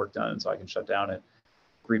 get my work done, so I can shut down at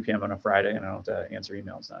 3 p.m. on a Friday, and I don't have to answer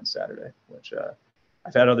emails on Saturday, which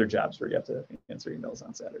I've had other jobs where you have to answer emails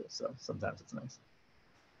on Saturday, so sometimes it's nice.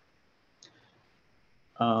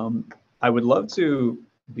 I would love to,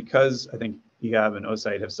 because I think Ehab and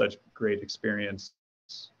Osayd have such great experience,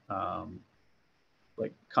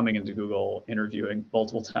 like coming into Google, interviewing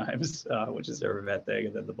multiple times, which is never a bad thing,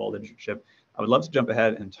 and then the bold internship. I would love to jump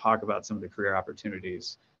ahead and talk about some of the career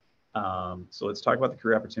opportunities. So let's talk about the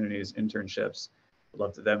career opportunities, internships. I'd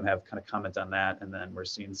love to them have kind of comment on that, and then we're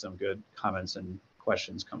seeing some good comments and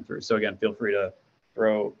questions come through. So again, feel free to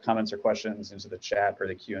throw comments or questions into the chat or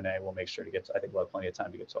the Q&A. We'll make sure to get to, I think we'll have plenty of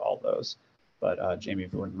time to get to all of those. But Jamie,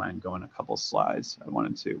 if you wouldn't mind going a couple slides, I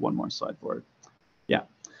wanted to, one more slide forward. Yeah,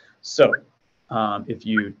 so if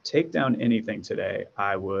you take down anything today,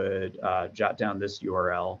 I would jot down this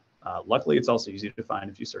URL. Luckily, it's also easy to find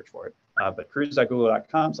if you search for it, but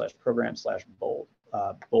careers.google.com/program/bold.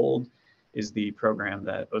 Bold is the program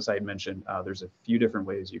that Osayd mentioned. There's a few different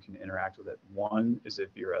ways you can interact with it. One is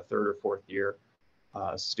if you're a 3rd or 4th year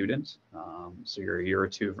student, so you're a year or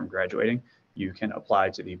 2 from graduating, you can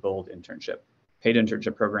apply to the Bold internship. Paid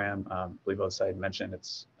internship program, I believe Osayd mentioned,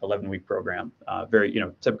 it's 11-week program, very,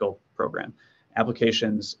 typical program.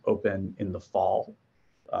 Applications open in the fall,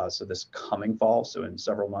 so this coming fall, so in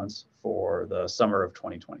several months, for the summer of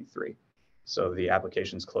 2023. So the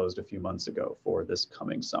applications closed a few months ago for this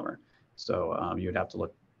coming summer. So you'd have to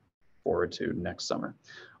look forward to next summer.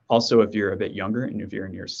 Also, if you're a bit younger and if you're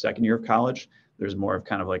in your 2nd year of college, there's more of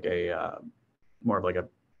kind of like a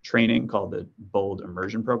training called the Bold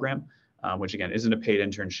Immersion Program, which again isn't a paid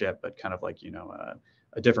internship, but kind of like a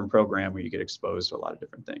different program where you get exposed to a lot of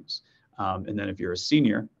different things. And then if you're a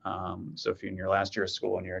senior, so if you're in your last year of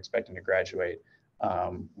school and you're expecting to graduate,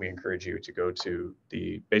 we encourage you to go to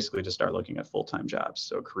basically to start looking at full-time jobs.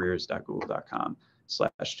 So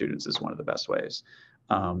careers.google.com/students is one of the best ways.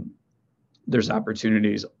 There's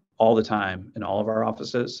opportunities all the time in all of our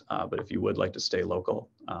offices, but if you would like to stay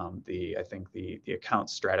local, I think the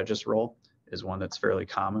account strategist role is one that's fairly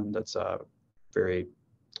common. That's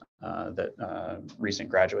recent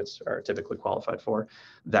graduates are typically qualified for.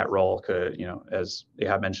 That role could, as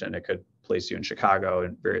Ehab mentioned, it could place you in Chicago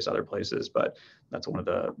and various other places, but that's one of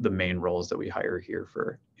the main roles that we hire here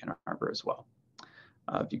for Ann Arbor as well.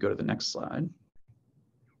 If you go to the next slide.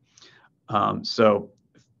 So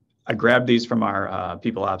I grabbed these from our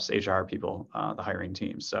people ops, HR people, the hiring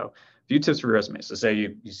team. So a few tips for your resume. So say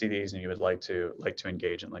you see these and you would like to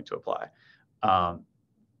engage and like to apply.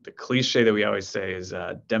 The cliche that we always say is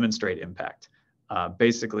demonstrate impact.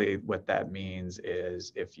 Basically, what that means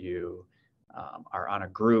is if you are on a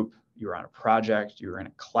group, you're on a project, you're in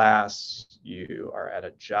a class, you are at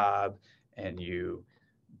a job, and you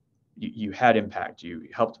had impact, you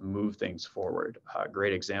helped move things forward.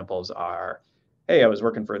 Great examples are, hey, I was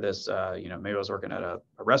working for this, maybe I was working at a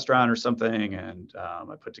restaurant or something, and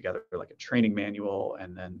I put together like a training manual,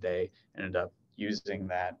 and then they ended up using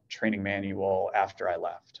that training manual after I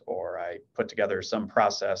left, or I put together some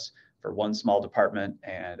process for one small department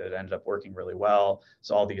and it ended up working really well.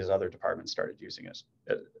 So all these other departments started using it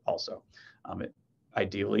also.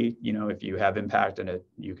 Ideally, if you have impact in it,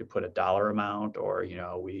 you could put a dollar amount, or,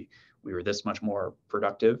 we were this much more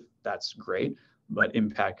productive, that's great. But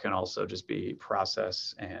impact can also just be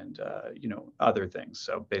process and, other things.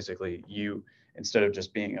 So basically instead of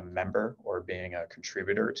just being a member or being a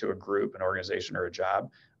contributor to a group, an organization, or a job,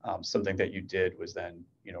 something that you did was then,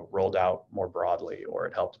 rolled out more broadly, or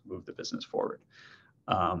it helped move the business forward.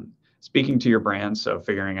 Speaking to your brand, so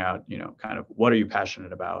figuring out, kind of what are you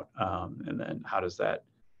passionate about, and then how does that,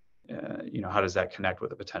 connect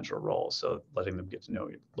with a potential role? So letting them get to know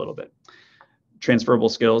you a little bit. Transferable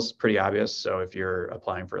skills, pretty obvious. So if you're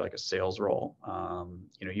applying for like a sales role,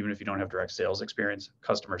 even if you don't have direct sales experience,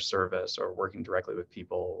 customer service or working directly with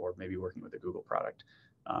people or maybe working with a Google product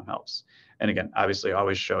helps. And again, obviously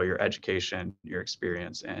always show your education, your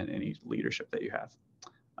experience, and any leadership that you have.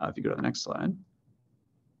 If you go to the next slide.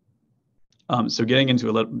 So getting into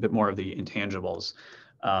a little bit more of the intangibles,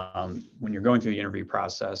 when you're going through the interview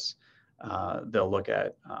process, they'll look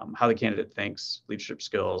at how the candidate thinks, leadership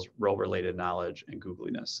skills, role-related knowledge, and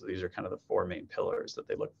Googliness. So these are kind of the 4 main pillars that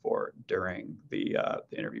they look for during the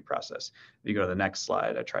interview process. If you go to the next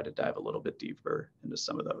slide, I try to dive a little bit deeper into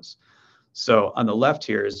some of those. So on the left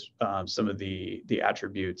here is some of the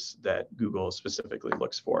attributes that Google specifically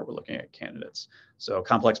looks for. We're looking at candidates. So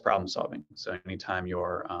complex problem solving. So anytime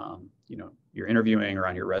you're you're interviewing or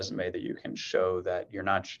on your resume that you can show that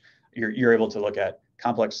you're able to look at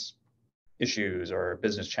complex issues or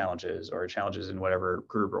business challenges or challenges in whatever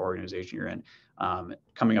group or organization you're in,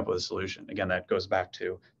 coming up with a solution. Again, that goes back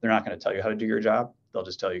to, they're not going to tell you how to do your job. They'll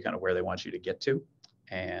just tell you kind of where they want you to get to,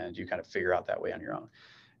 and you kind of figure out that way on your own.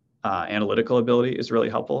 Analytical ability is really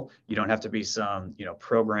helpful. You don't have to be some,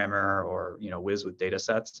 programmer or, whiz with data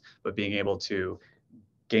sets, but being able to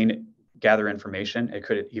gather information. It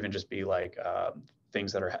could even just be like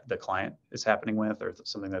things that the client is happening with, or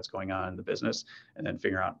something that's going on in the business, and then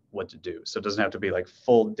figure out what to do. So it doesn't have to be like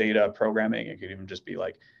full data programming. It could even just be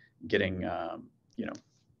like getting,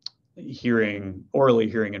 orally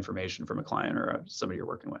hearing information from a client or somebody you're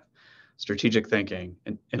working with. Strategic thinking,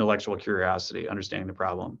 intellectual curiosity, understanding the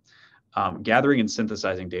problem, gathering and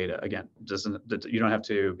synthesizing data. Again, you don't have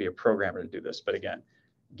to be a programmer to do this, but again,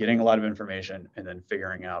 getting a lot of information and then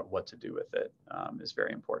figuring out what to do with it is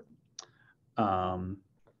very important. And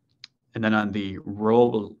then on the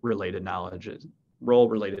role-related knowledge,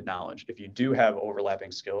 if you do have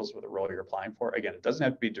overlapping skills with a role you're applying for, again, it doesn't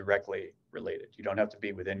have to be directly related. You don't have to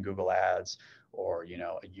be within Google Ads or,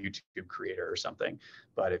 a YouTube creator or something.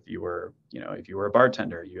 But if you were a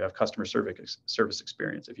bartender, you have customer service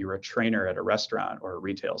experience. If you were a trainer at a restaurant or a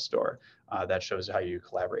retail store, that shows how you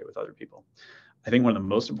collaborate with other people. I think one of the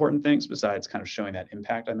most important things, besides kind of showing that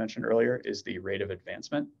impact I mentioned earlier, is the rate of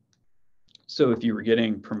advancement. So if you were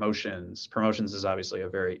getting promotions is obviously a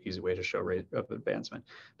very easy way to show rate of advancement,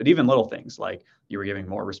 but even little things like you were giving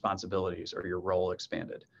more responsibilities or your role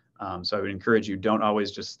expanded. So I would encourage you, don't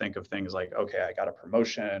always just think of things like, okay, I got a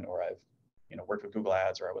promotion, or I've worked with Google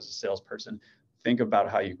Ads, or I was a salesperson. Think about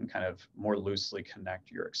how you can kind of more loosely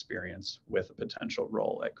connect your experience with a potential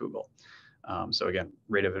role at Google. So again,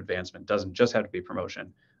 rate of advancement doesn't just have to be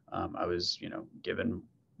promotion. I was given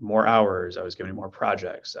more hours, I was given more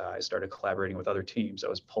projects, I started collaborating with other teams, I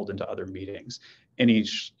was pulled into other meetings.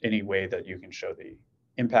 Any way that you can show the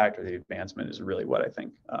impact or the advancement is really what I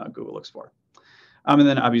think Google looks for. And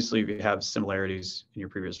then obviously if you have similarities in your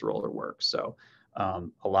previous role or work. So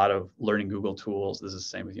a lot of learning Google tools, this is the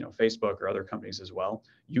same with Facebook or other companies as well.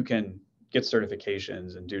 You can get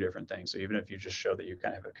certifications and do different things. So even if you just show that you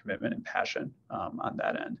kind of have a commitment and passion on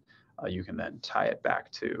that end, you can then tie it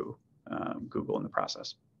back to Google in the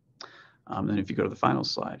process. And if you go to the final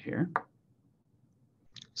slide here.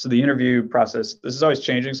 So the interview process, this is always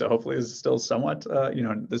changing. So hopefully this is still somewhat,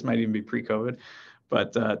 this might even be pre-COVID,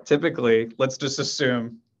 but typically let's just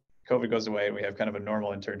assume COVID goes away and we have kind of a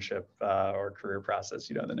normal internship or career process,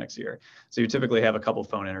 the next year. So you typically have a couple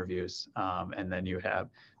phone interviews and then you have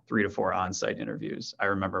 3 to 4 on-site interviews. I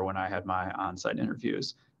remember when I had my on-site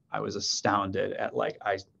interviews, I was astounded at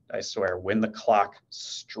I swear, when the clock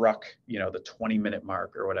struck, the 20-minute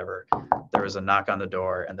mark or whatever, there was a knock on the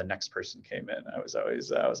door and the next person came in. I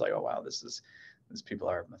was like, oh wow, these people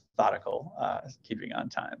are methodical, keeping on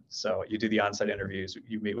time. So you do the on-site interviews,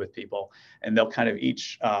 you meet with people, and they'll kind of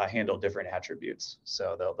each handle different attributes.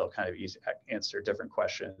 So they'll kind of each answer different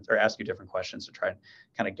questions or ask you different questions to try and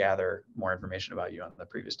kind of gather more information about you on the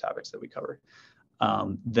previous topics that we covered.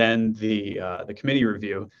 Then the committee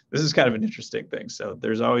review, this is kind of an interesting thing. So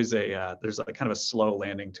there's always there's like kind of a slow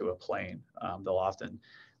landing to a plane. They'll often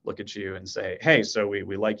look at you and say, hey, so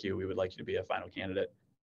we like you, we would like you to be a final candidate.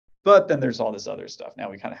 But then there's all this other stuff.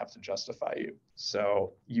 Now we kind of have to justify you.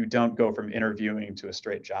 So you don't go from interviewing to a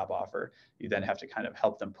straight job offer. You then have to kind of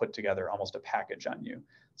help them put together almost a package on you.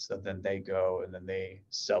 So then they go and then they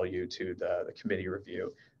sell you to the committee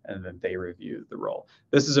review, and then they review the role.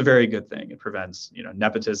 This is a very good thing. It prevents,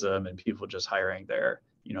 nepotism and people just hiring their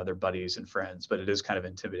buddies and friends, but it is kind of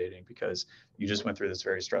intimidating because you just went through this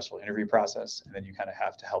very stressful interview process, and then you kind of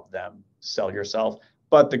have to help them sell yourself.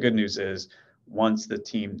 But the good news is, once the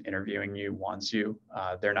team interviewing you wants you,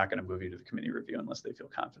 they're not going to move you to the committee review unless they feel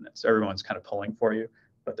confident. So everyone's kind of pulling for you,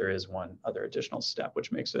 but there is one other additional step,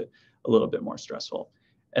 which makes it a little bit more stressful.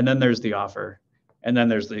 And then there's the offer. And then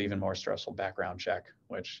there's the even more stressful background check,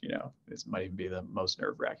 which, this might even be the most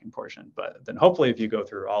nerve-wracking portion. But then hopefully if you go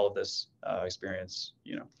through all of this experience,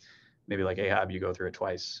 maybe like Ehab, you go through it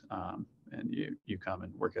twice, and you come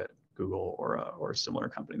and work at Google or a similar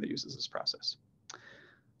company that uses this process.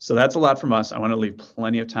 So that's a lot from us. I want to leave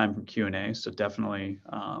plenty of time for Q&A. So definitely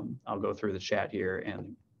I'll go through the chat here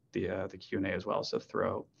and the Q&A as well. So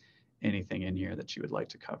throw anything in here that you would like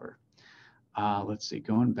to cover. Let's see,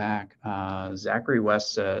 going back, Zachary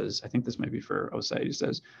West says, I think this might be for Osayd. He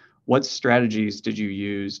says, what strategies did you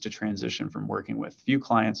use to transition from working with few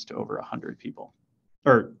clients to over 100 people?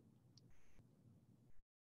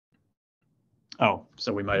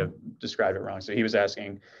 So we might have described it wrong. So he was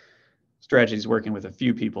asking strategies working with a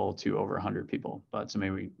few people to over 100 people. But so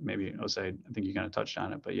maybe Osayd, I think you kind of touched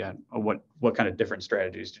on it, but yeah, what kind of different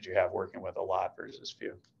strategies did you have working with a lot versus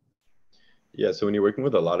few? Yeah, so when you're working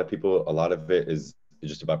with a lot of people, a lot of it is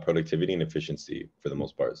just about productivity and efficiency for the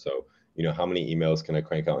most part. So, how many emails can I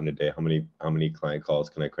crank out in a day? How many client calls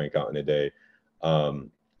can I crank out in a day?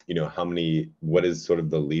 What is sort of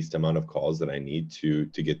the least amount of calls that I need to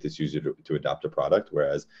get this user to adopt a product?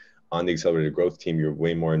 Whereas on the accelerated growth team, you're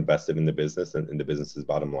way more invested in the business and in the business's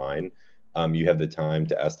bottom line. You have the time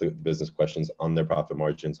to ask the business questions on their profit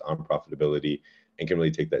margins, on profitability, and can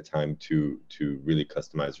really take that time to really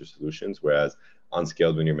customize your solutions. Whereas on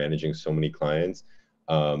Scaled, when you're managing so many clients,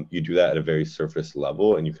 you do that at a very surface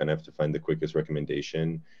level, and you kind of have to find the quickest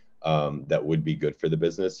recommendation that would be good for the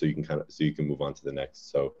business, so you can move on to the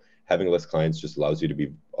next. So having less clients just allows you to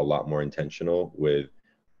be a lot more intentional with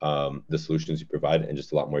the solutions you provide, and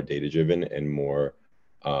just a lot more data driven and more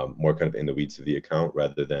kind of in the weeds of the account,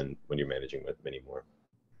 rather than when you're managing with many more.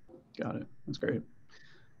 Got it. That's great.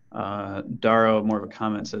 Daro, more of a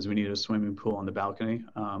comment, says we need a swimming pool on the balcony.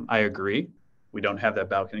 I agree. We don't have that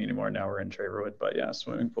balcony anymore. Now we're in Traverwood, but yeah,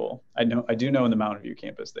 swimming pool. I do know in the Mountain View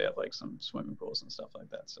campus, they have like some swimming pools and stuff like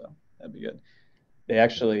that. So that'd be good. They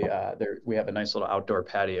actually, we have a nice little outdoor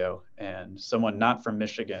patio, and someone not from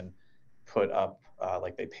Michigan put up,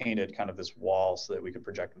 like they painted kind of this wall so that we could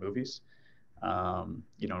project movies, and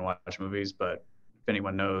watch movies. But if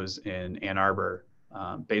anyone knows, in Ann Arbor,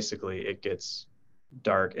 basically it gets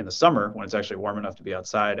dark in the summer when it's actually warm enough to be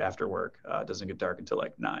outside after work. It doesn't get dark until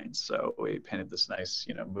like 9. So we painted this nice,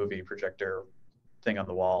 movie projector thing on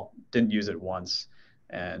the wall. Didn't use it once.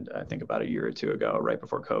 And I think about a year or two ago, right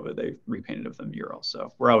before COVID, they repainted it with a mural.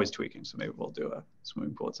 So we're always tweaking. So maybe we'll do a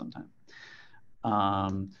swimming pool at some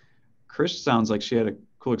time. Chris sounds like she had a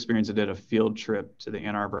cool experience. I did a field trip to the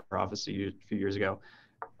Ann Arbor office a few years ago.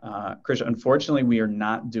 Chris, unfortunately, we are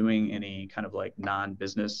not doing any kind of like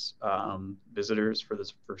non-business visitors for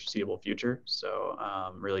this foreseeable future. So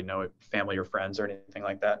really no family or friends or anything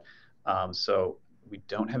like that. So we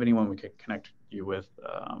don't have anyone we could connect you with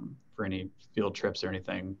for any field trips or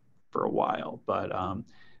anything for a while. But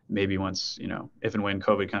maybe once, if and when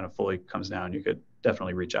COVID kind of fully comes down, you could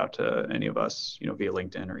definitely reach out to any of us, via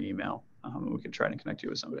LinkedIn or email. We could try to connect you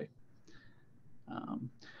with somebody.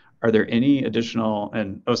 Are there any additional,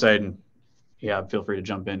 and Osayd and feel free to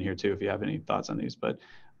jump in here too if you have any thoughts on these, but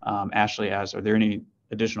Ashley asked, are there any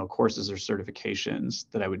additional courses or certifications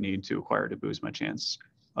that I would need to acquire to boost my chance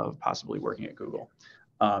of possibly working at Google?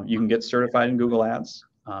 You can get certified in Google Ads.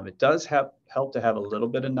 It does help to have a little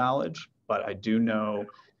bit of knowledge, but I do know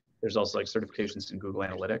there's also like certifications in Google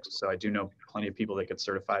Analytics. So I do know plenty of people that get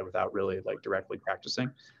certified without really like directly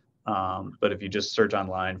practicing. But if you just search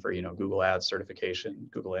online for, Google Ads certification,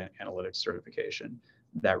 Google Analytics certification,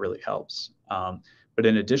 that really helps. But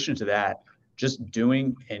in addition to that, just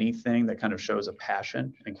doing anything that kind of shows a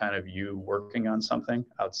passion and kind of you working on something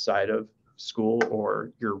outside of school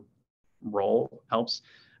or your role helps.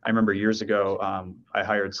 I remember years ago, I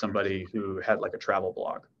hired somebody who had like a travel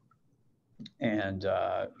blog, and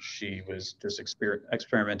she was just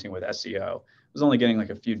experimenting with SEO. Was only getting like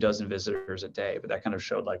a few dozen visitors a day, but that kind of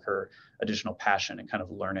showed like her additional passion and kind of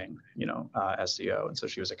learning, SEO. And so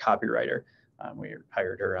she was a copywriter. We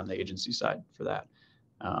hired her on the agency side for that.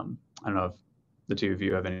 I don't know if the two of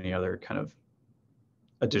you have any other kind of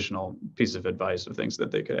additional piece of advice of things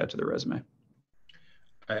that they could add to their resume.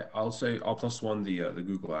 I'll plus one the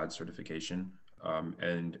Google Ads certification,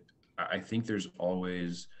 and I think there's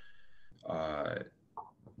always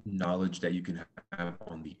knowledge that you can have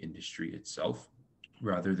on the industry itself,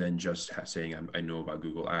 rather than just saying I know about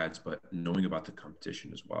Google Ads, but knowing about the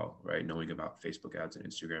competition as well, right? Knowing about Facebook ads and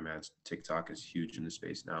Instagram ads. TikTok is huge in the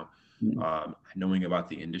space now. Knowing about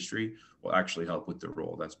the industry will actually help with the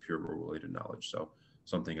role. That's pure role related knowledge. So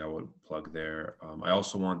something I would plug there. I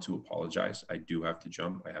also want to apologize. I do have to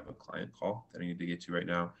jump. I have a client call that I need to get to right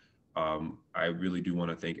now. I really do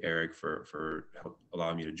want to thank Eric for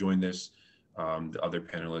allowing me to join this, the other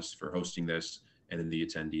panelists for hosting this, and then the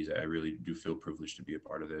attendees. I really do feel privileged to be a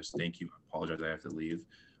part of this. Thank you. I apologize I have to leave,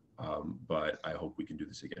 but I hope we can do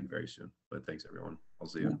this again very soon. But thanks, everyone. I'll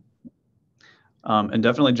see you. And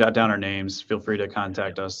definitely jot down our names. Feel free to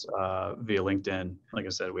contact us via LinkedIn. Like I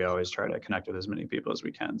said, we always try to connect with as many people as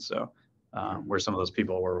we can. So we're some of those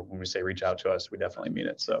people where when we say reach out to us, we definitely mean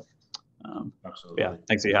it. So Absolutely. yeah,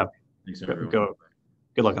 thanks, Ehab. Thanks, everyone.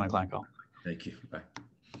 Good luck on the client call. Thank you. Bye.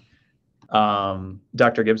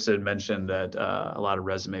 Dr. Gibson mentioned that a lot of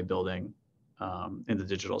resume building in the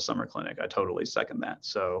digital summer clinic. I totally second that.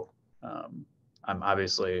 So I'm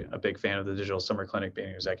obviously a big fan of the digital summer clinic being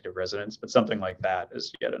executive residence, but something like that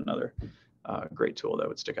is yet another great tool that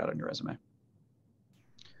would stick out on your resume.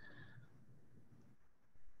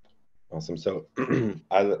 Awesome. So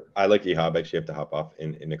I like Ehab. Actually have to hop off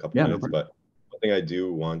in a couple minutes, but one thing I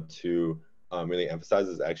do want to really emphasize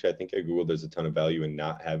is actually I think at Google there's a ton of value in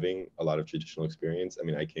not having a lot of traditional experience. I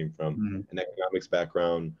mean, I came from an economics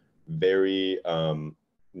background, very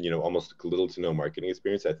almost little to no marketing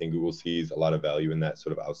experience. I think Google sees a lot of value in that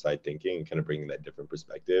sort of outside thinking and kind of bringing that different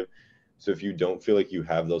perspective. So if you don't feel like you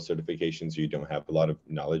have those certifications or you don't have a lot of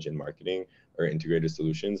knowledge in marketing or integrated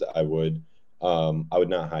solutions, I would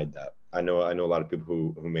not hide that. I know a lot of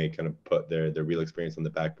people who may kind of put their real experience on the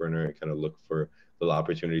back burner and kind of look for little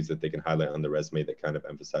opportunities that they can highlight on the resume that kind of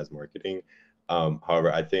emphasize marketing.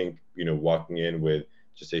 However, I think walking in with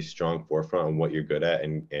just a strong forefront on what you're good at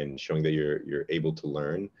and showing that you're able to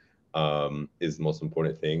learn is the most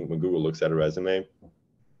important thing. When Google looks at a resume,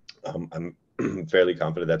 I'm fairly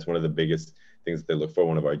confident that's one of the biggest things that they look for.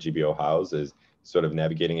 One of our GBO hows is sort of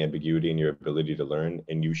navigating ambiguity and your ability to learn,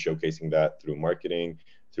 and you showcasing that through marketing,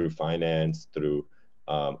 through finance, through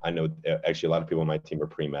I know actually a lot of people on my team were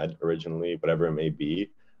pre-med originally, whatever it may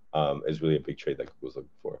be, is really a big trait that Google's looking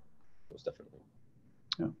for, most definitely.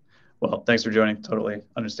 Yeah. Well, thanks for joining. Totally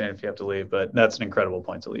understand if you have to leave, but that's an incredible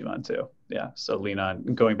point to leave on too. Yeah. So lean on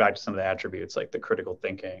going back to some of the attributes like the critical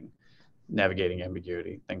thinking, navigating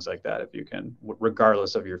ambiguity, things like that. If you can,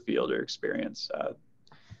 regardless of your field or experience,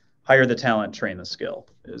 hire the talent, train the skill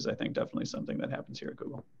is, I think, definitely something that happens here at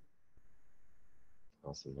Google.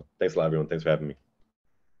 Awesome. Thanks a lot, everyone. Thanks for having me.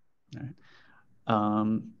 All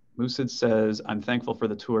right. Musid says, I'm thankful for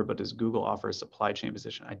the tour, but does Google offer a supply chain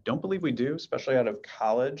position? I don't believe we do, especially out of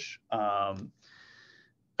college.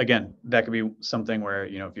 Again, that could be something where,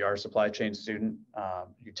 if you are a supply chain student,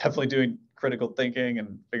 you're definitely doing critical thinking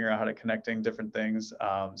and figuring out how to connecting different things.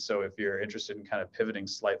 So if you're interested in kind of pivoting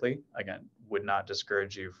slightly, again, would not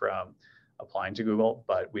discourage you from applying to Google,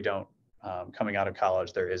 but we don't, coming out of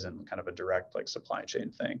college, there isn't kind of a direct like supply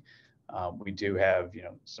chain thing. We do have,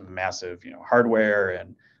 some massive, hardware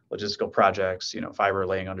and logistical projects, fiber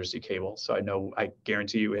laying undersea cable. So I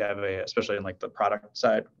guarantee you we have especially in like the product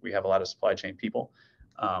side, we have a lot of supply chain people,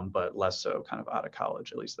 but less so kind of out of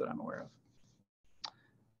college, at least that I'm aware of.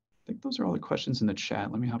 I think those are all the questions in the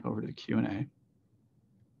chat. Let me hop over to the Q&A.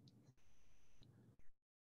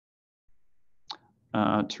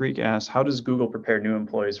 Tariq asks, how does Google prepare new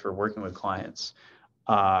employees for working with clients?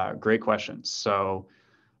 Great question. So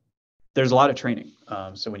there's a lot of training.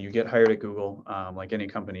 So when you get hired at Google, like any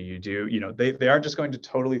company you do, they aren't just going to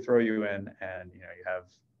totally throw you in and, you have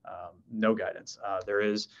no guidance. There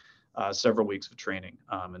is several weeks of training.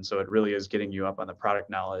 And so it really is getting you up on the product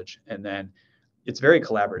knowledge. And then it's very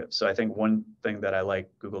collaborative. So I think one thing that I like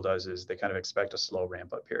Google does is they kind of expect a slow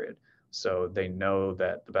ramp up period. So they know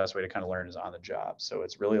that the best way to kind of learn is on the job. So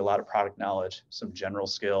it's really a lot of product knowledge, some general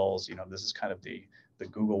skills. This is kind of the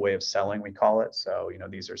Google way of selling, we call it. So,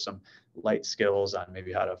 these are some light skills on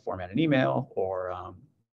maybe how to format an email or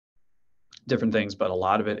different things, but a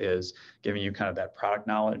lot of it is giving you kind of that product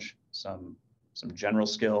knowledge, some general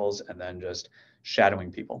skills, and then just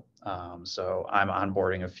shadowing people. So I'm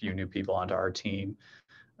onboarding a few new people onto our team.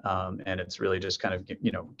 And it's really just kind of,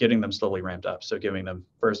 getting them slowly ramped up. So giving them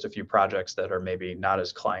first a few projects that are maybe not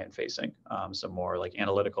as client facing, some more like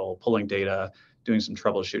analytical, pulling data, doing some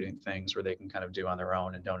troubleshooting things where they can kind of do on their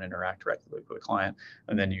own and don't interact directly with the client.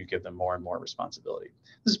 And then you give them more and more responsibility.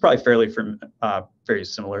 This is probably very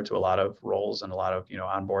similar to a lot of roles and a lot of,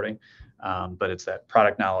 onboarding, but it's that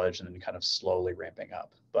product knowledge and then kind of slowly ramping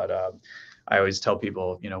up. But I always tell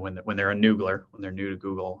people, when they're a noogler, when they're new to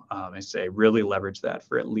Google, I say really leverage that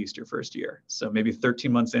for at least your first year. So maybe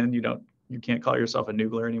 13 months in, you can't call yourself a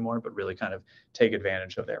noogler anymore, but really kind of take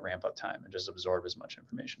advantage of that ramp up time and just absorb as much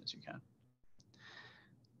information as you can.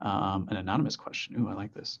 An anonymous question. Ooh, I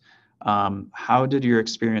like this. How did your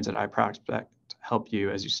experience at iProspect help you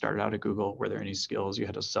as you started out at Google? Were there any skills you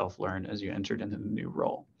had to self-learn as you entered into the new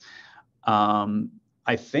role?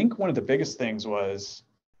 I think one of the biggest things was,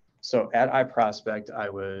 so at iProspect, I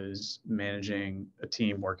was managing a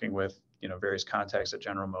team working with, various contacts at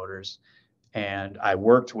General Motors, and I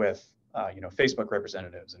worked with, Facebook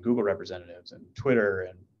representatives and Google representatives and Twitter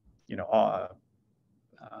and,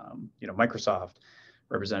 Microsoft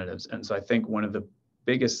representatives. And so I think one of the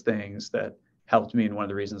biggest things that helped me, and one of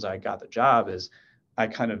the reasons I got the job, is I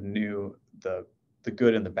kind of knew the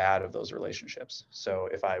good and the bad of those relationships. So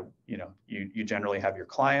if you generally have your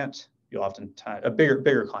client, you'll oftentimes, a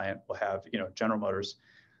bigger client will have, General Motors,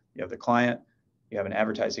 you have the client, you have an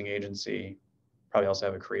advertising agency, probably also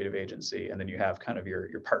have a creative agency, and then you have kind of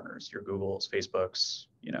your partners, your Googles, Facebooks,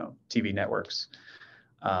 TV networks.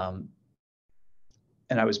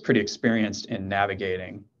 And I was pretty experienced in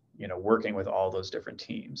navigating, working with all those different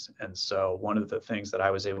teams. And so one of the things that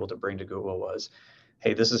I was able to bring to Google was,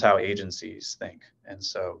 hey, this is how agencies think. And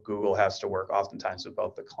so Google has to work oftentimes with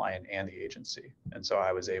both the client and the agency. And so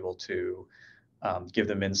I was able to give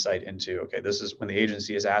them insight into, okay, this is when the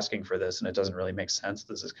agency is asking for this and it doesn't really make sense,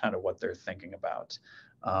 this is kind of what they're thinking about.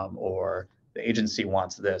 Or the agency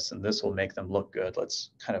wants this and this will make them look good. Let's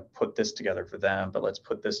kind of put this together for them, but let's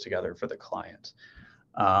put this together for the client.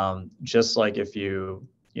 Just like if you're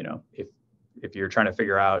trying to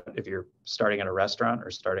figure out if you're starting at a restaurant or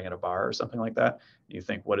starting at a bar or something like that, you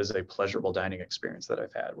think, what is a pleasurable dining experience that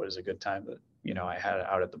I've had? What is a good time that, I had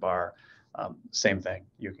out at the bar? Same thing.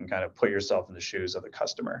 You can kind of put yourself in the shoes of the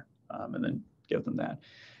customer and then give them that.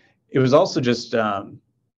 It was also just, I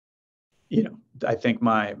think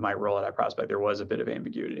my role at iProspect, there was a bit of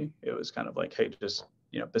ambiguity. It was kind of like, hey, just,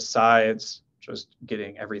 besides just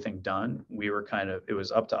getting everything done, it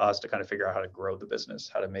was up to us to kind of figure out how to grow the business,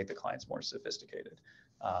 how to make the clients more sophisticated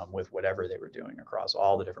with whatever they were doing across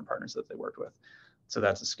all the different partners that they worked with. So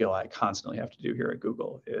that's a skill I constantly have to do here at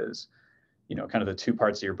Google is, kind of the two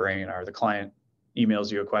parts of your brain are the client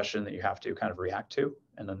emails you a question that you have to kind of react to.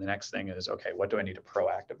 And then the next thing is, okay, what do I need to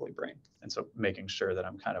proactively bring? And so making sure that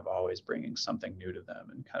I'm kind of always bringing something new to them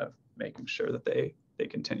and kind of making sure that they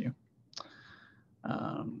continue.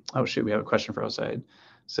 Oh shoot, we have a question for Osayd.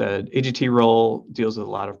 Said, AGT role deals with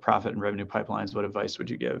a lot of profit and revenue pipelines. What advice would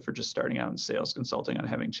you give for just starting out in sales consulting on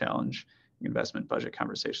having challenge investment budget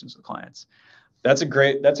conversations with clients? That's a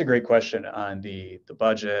great question on the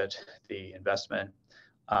budget, the investment.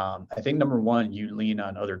 I think number one, you lean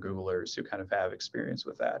on other Googlers who kind of have experience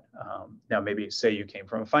with that. Now, maybe say you came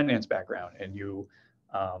from a finance background and you,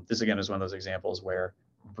 this again is one of those examples where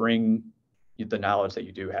bring the knowledge that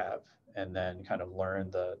you do have and then kind of learn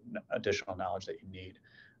the additional knowledge that you need.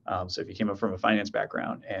 So if you came up from a finance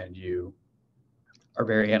background and you are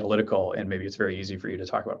very analytical and maybe it's very easy for you to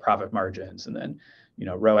talk about profit margins and then,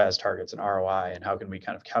 ROAS targets and ROI and how can we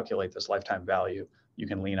kind of calculate this lifetime value, you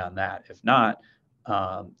can lean on that. If not,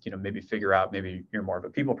 maybe figure out, maybe you're more of a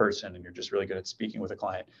people person and you're just really good at speaking with a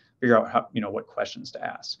client, figure out how, what questions to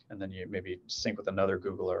ask. And then you maybe sync with another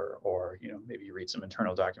Googler or, maybe you read some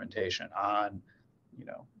internal documentation on,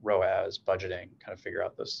 ROAS, budgeting, kind of figure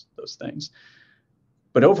out those things.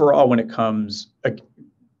 But overall, when it comes,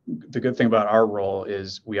 the good thing about our role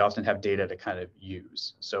is we often have data to kind of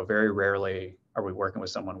use. So very rarely are we working with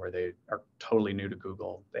someone where they are totally new to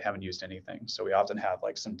Google, they haven't used anything. So we often have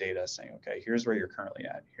like some data saying, okay, here's where you're currently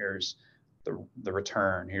at. Here's the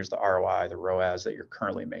return, here's the ROI, the ROAS that you're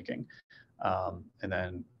currently making. And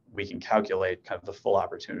then we can calculate kind of the full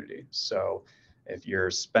opportunity. So if you're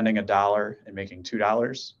spending $1 and making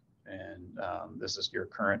 $2, and this is your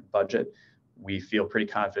current budget, we feel pretty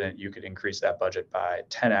confident you could increase that budget by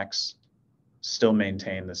 10x, still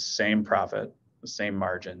maintain the same profit, the same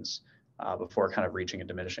margins before kind of reaching a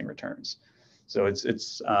diminishing returns. So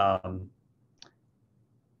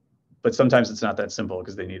but sometimes it's not that simple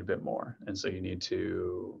because they need a bit more. And so you need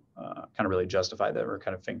to kind of really justify that or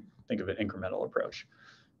kind of think of an incremental approach.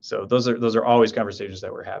 So those are always conversations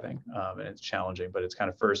that we're having, and it's challenging, but it's kind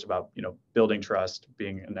of first about, building trust,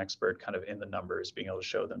 being an expert kind of in the numbers, being able to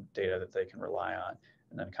show them data that they can rely on,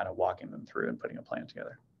 and then kind of walking them through and putting a plan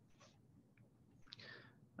together.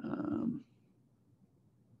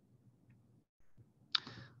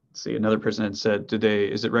 Let's see, another person had said,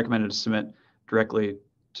 is it recommended to submit directly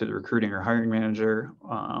to the recruiting or hiring manager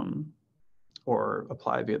or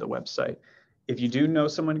apply via the website? If you do know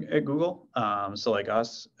someone at Google, so like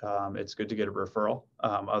us, it's good to get a referral.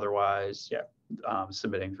 Otherwise,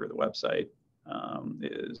 submitting through the website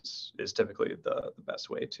is typically the best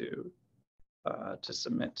way to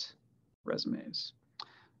submit resumes.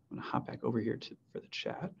 I'm gonna hop back over here for the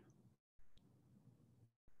chat.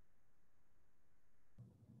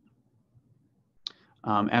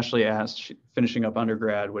 Ashley asked, finishing up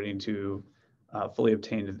undergrad, waiting to fully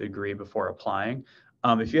obtain the degree before applying.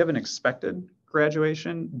 If you have an expected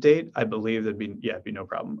graduation date, I believe it'd be no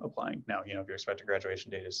problem applying now. If your expected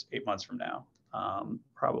graduation date is 8 months from now,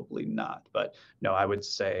 probably not. But no, I would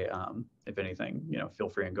say, if anything, feel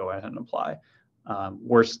free and go ahead and apply.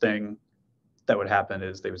 Worst thing that would happen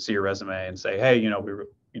is they would see your resume and say, hey, we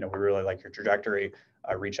really like your trajectory.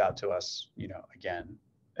 Reach out to us, again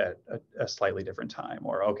at a slightly different time,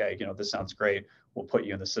 or okay, this sounds great. We'll put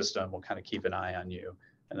you in the system. We'll kind of keep an eye on you,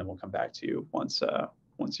 and then we'll come back to you once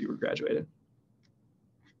you were graduated.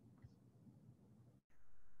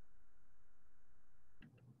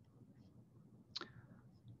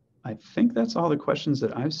 I think that's all the questions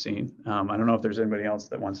that I've seen. I don't know if there's anybody else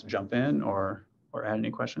that wants to jump in or add any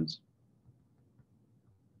questions.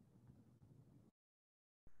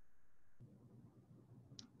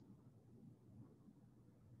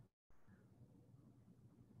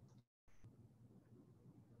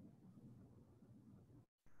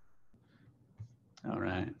 All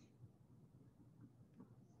right.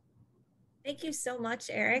 Thank you so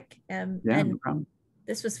much, Eric. Yeah, and no problem.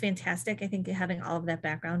 This was fantastic. I think having all of that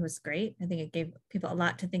background was great. I think it gave people a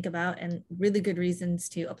lot to think about and really good reasons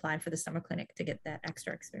to apply for the summer clinic to get that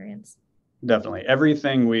extra experience. Definitely.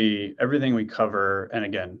 Everything we cover, and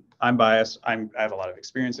again, I'm biased. I have a lot of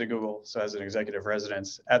experience at Google. So as an executive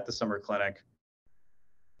resident at the summer clinic,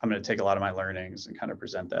 I'm going to take a lot of my learnings and kind of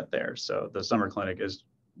present that there. So the summer clinic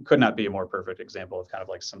could not be a more perfect example of kind of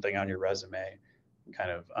like something on your resume, kind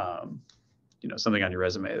of something on your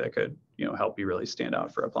resume that could help you really stand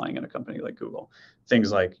out for applying in a company like Google.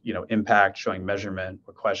 Things like impact, showing measurement,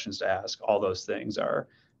 what questions to ask. All those things are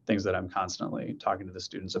things that I'm constantly talking to the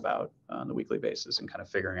students about on a weekly basis, and kind of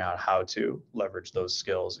figuring out how to leverage those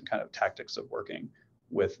skills and kind of tactics of working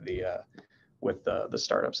with the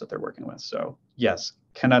startups that they're working with. So yes,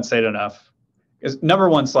 cannot say it enough. Is number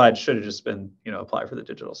one slide should have just been apply for the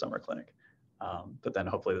digital summer clinic, but then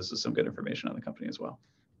hopefully this is some good information on the company as well.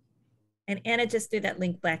 And Anna just threw that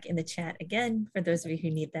link back in the chat again for those of you who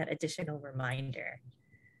need that additional reminder.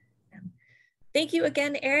 Thank you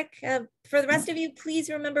again, Eric. For the rest of you, please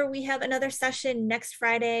remember we have another session next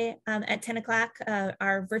Friday at 10 o'clock,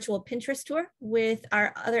 our virtual Pinterest tour with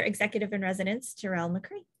our other executive in residence, Jarrell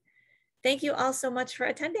McCree. Thank you all so much for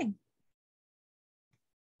attending.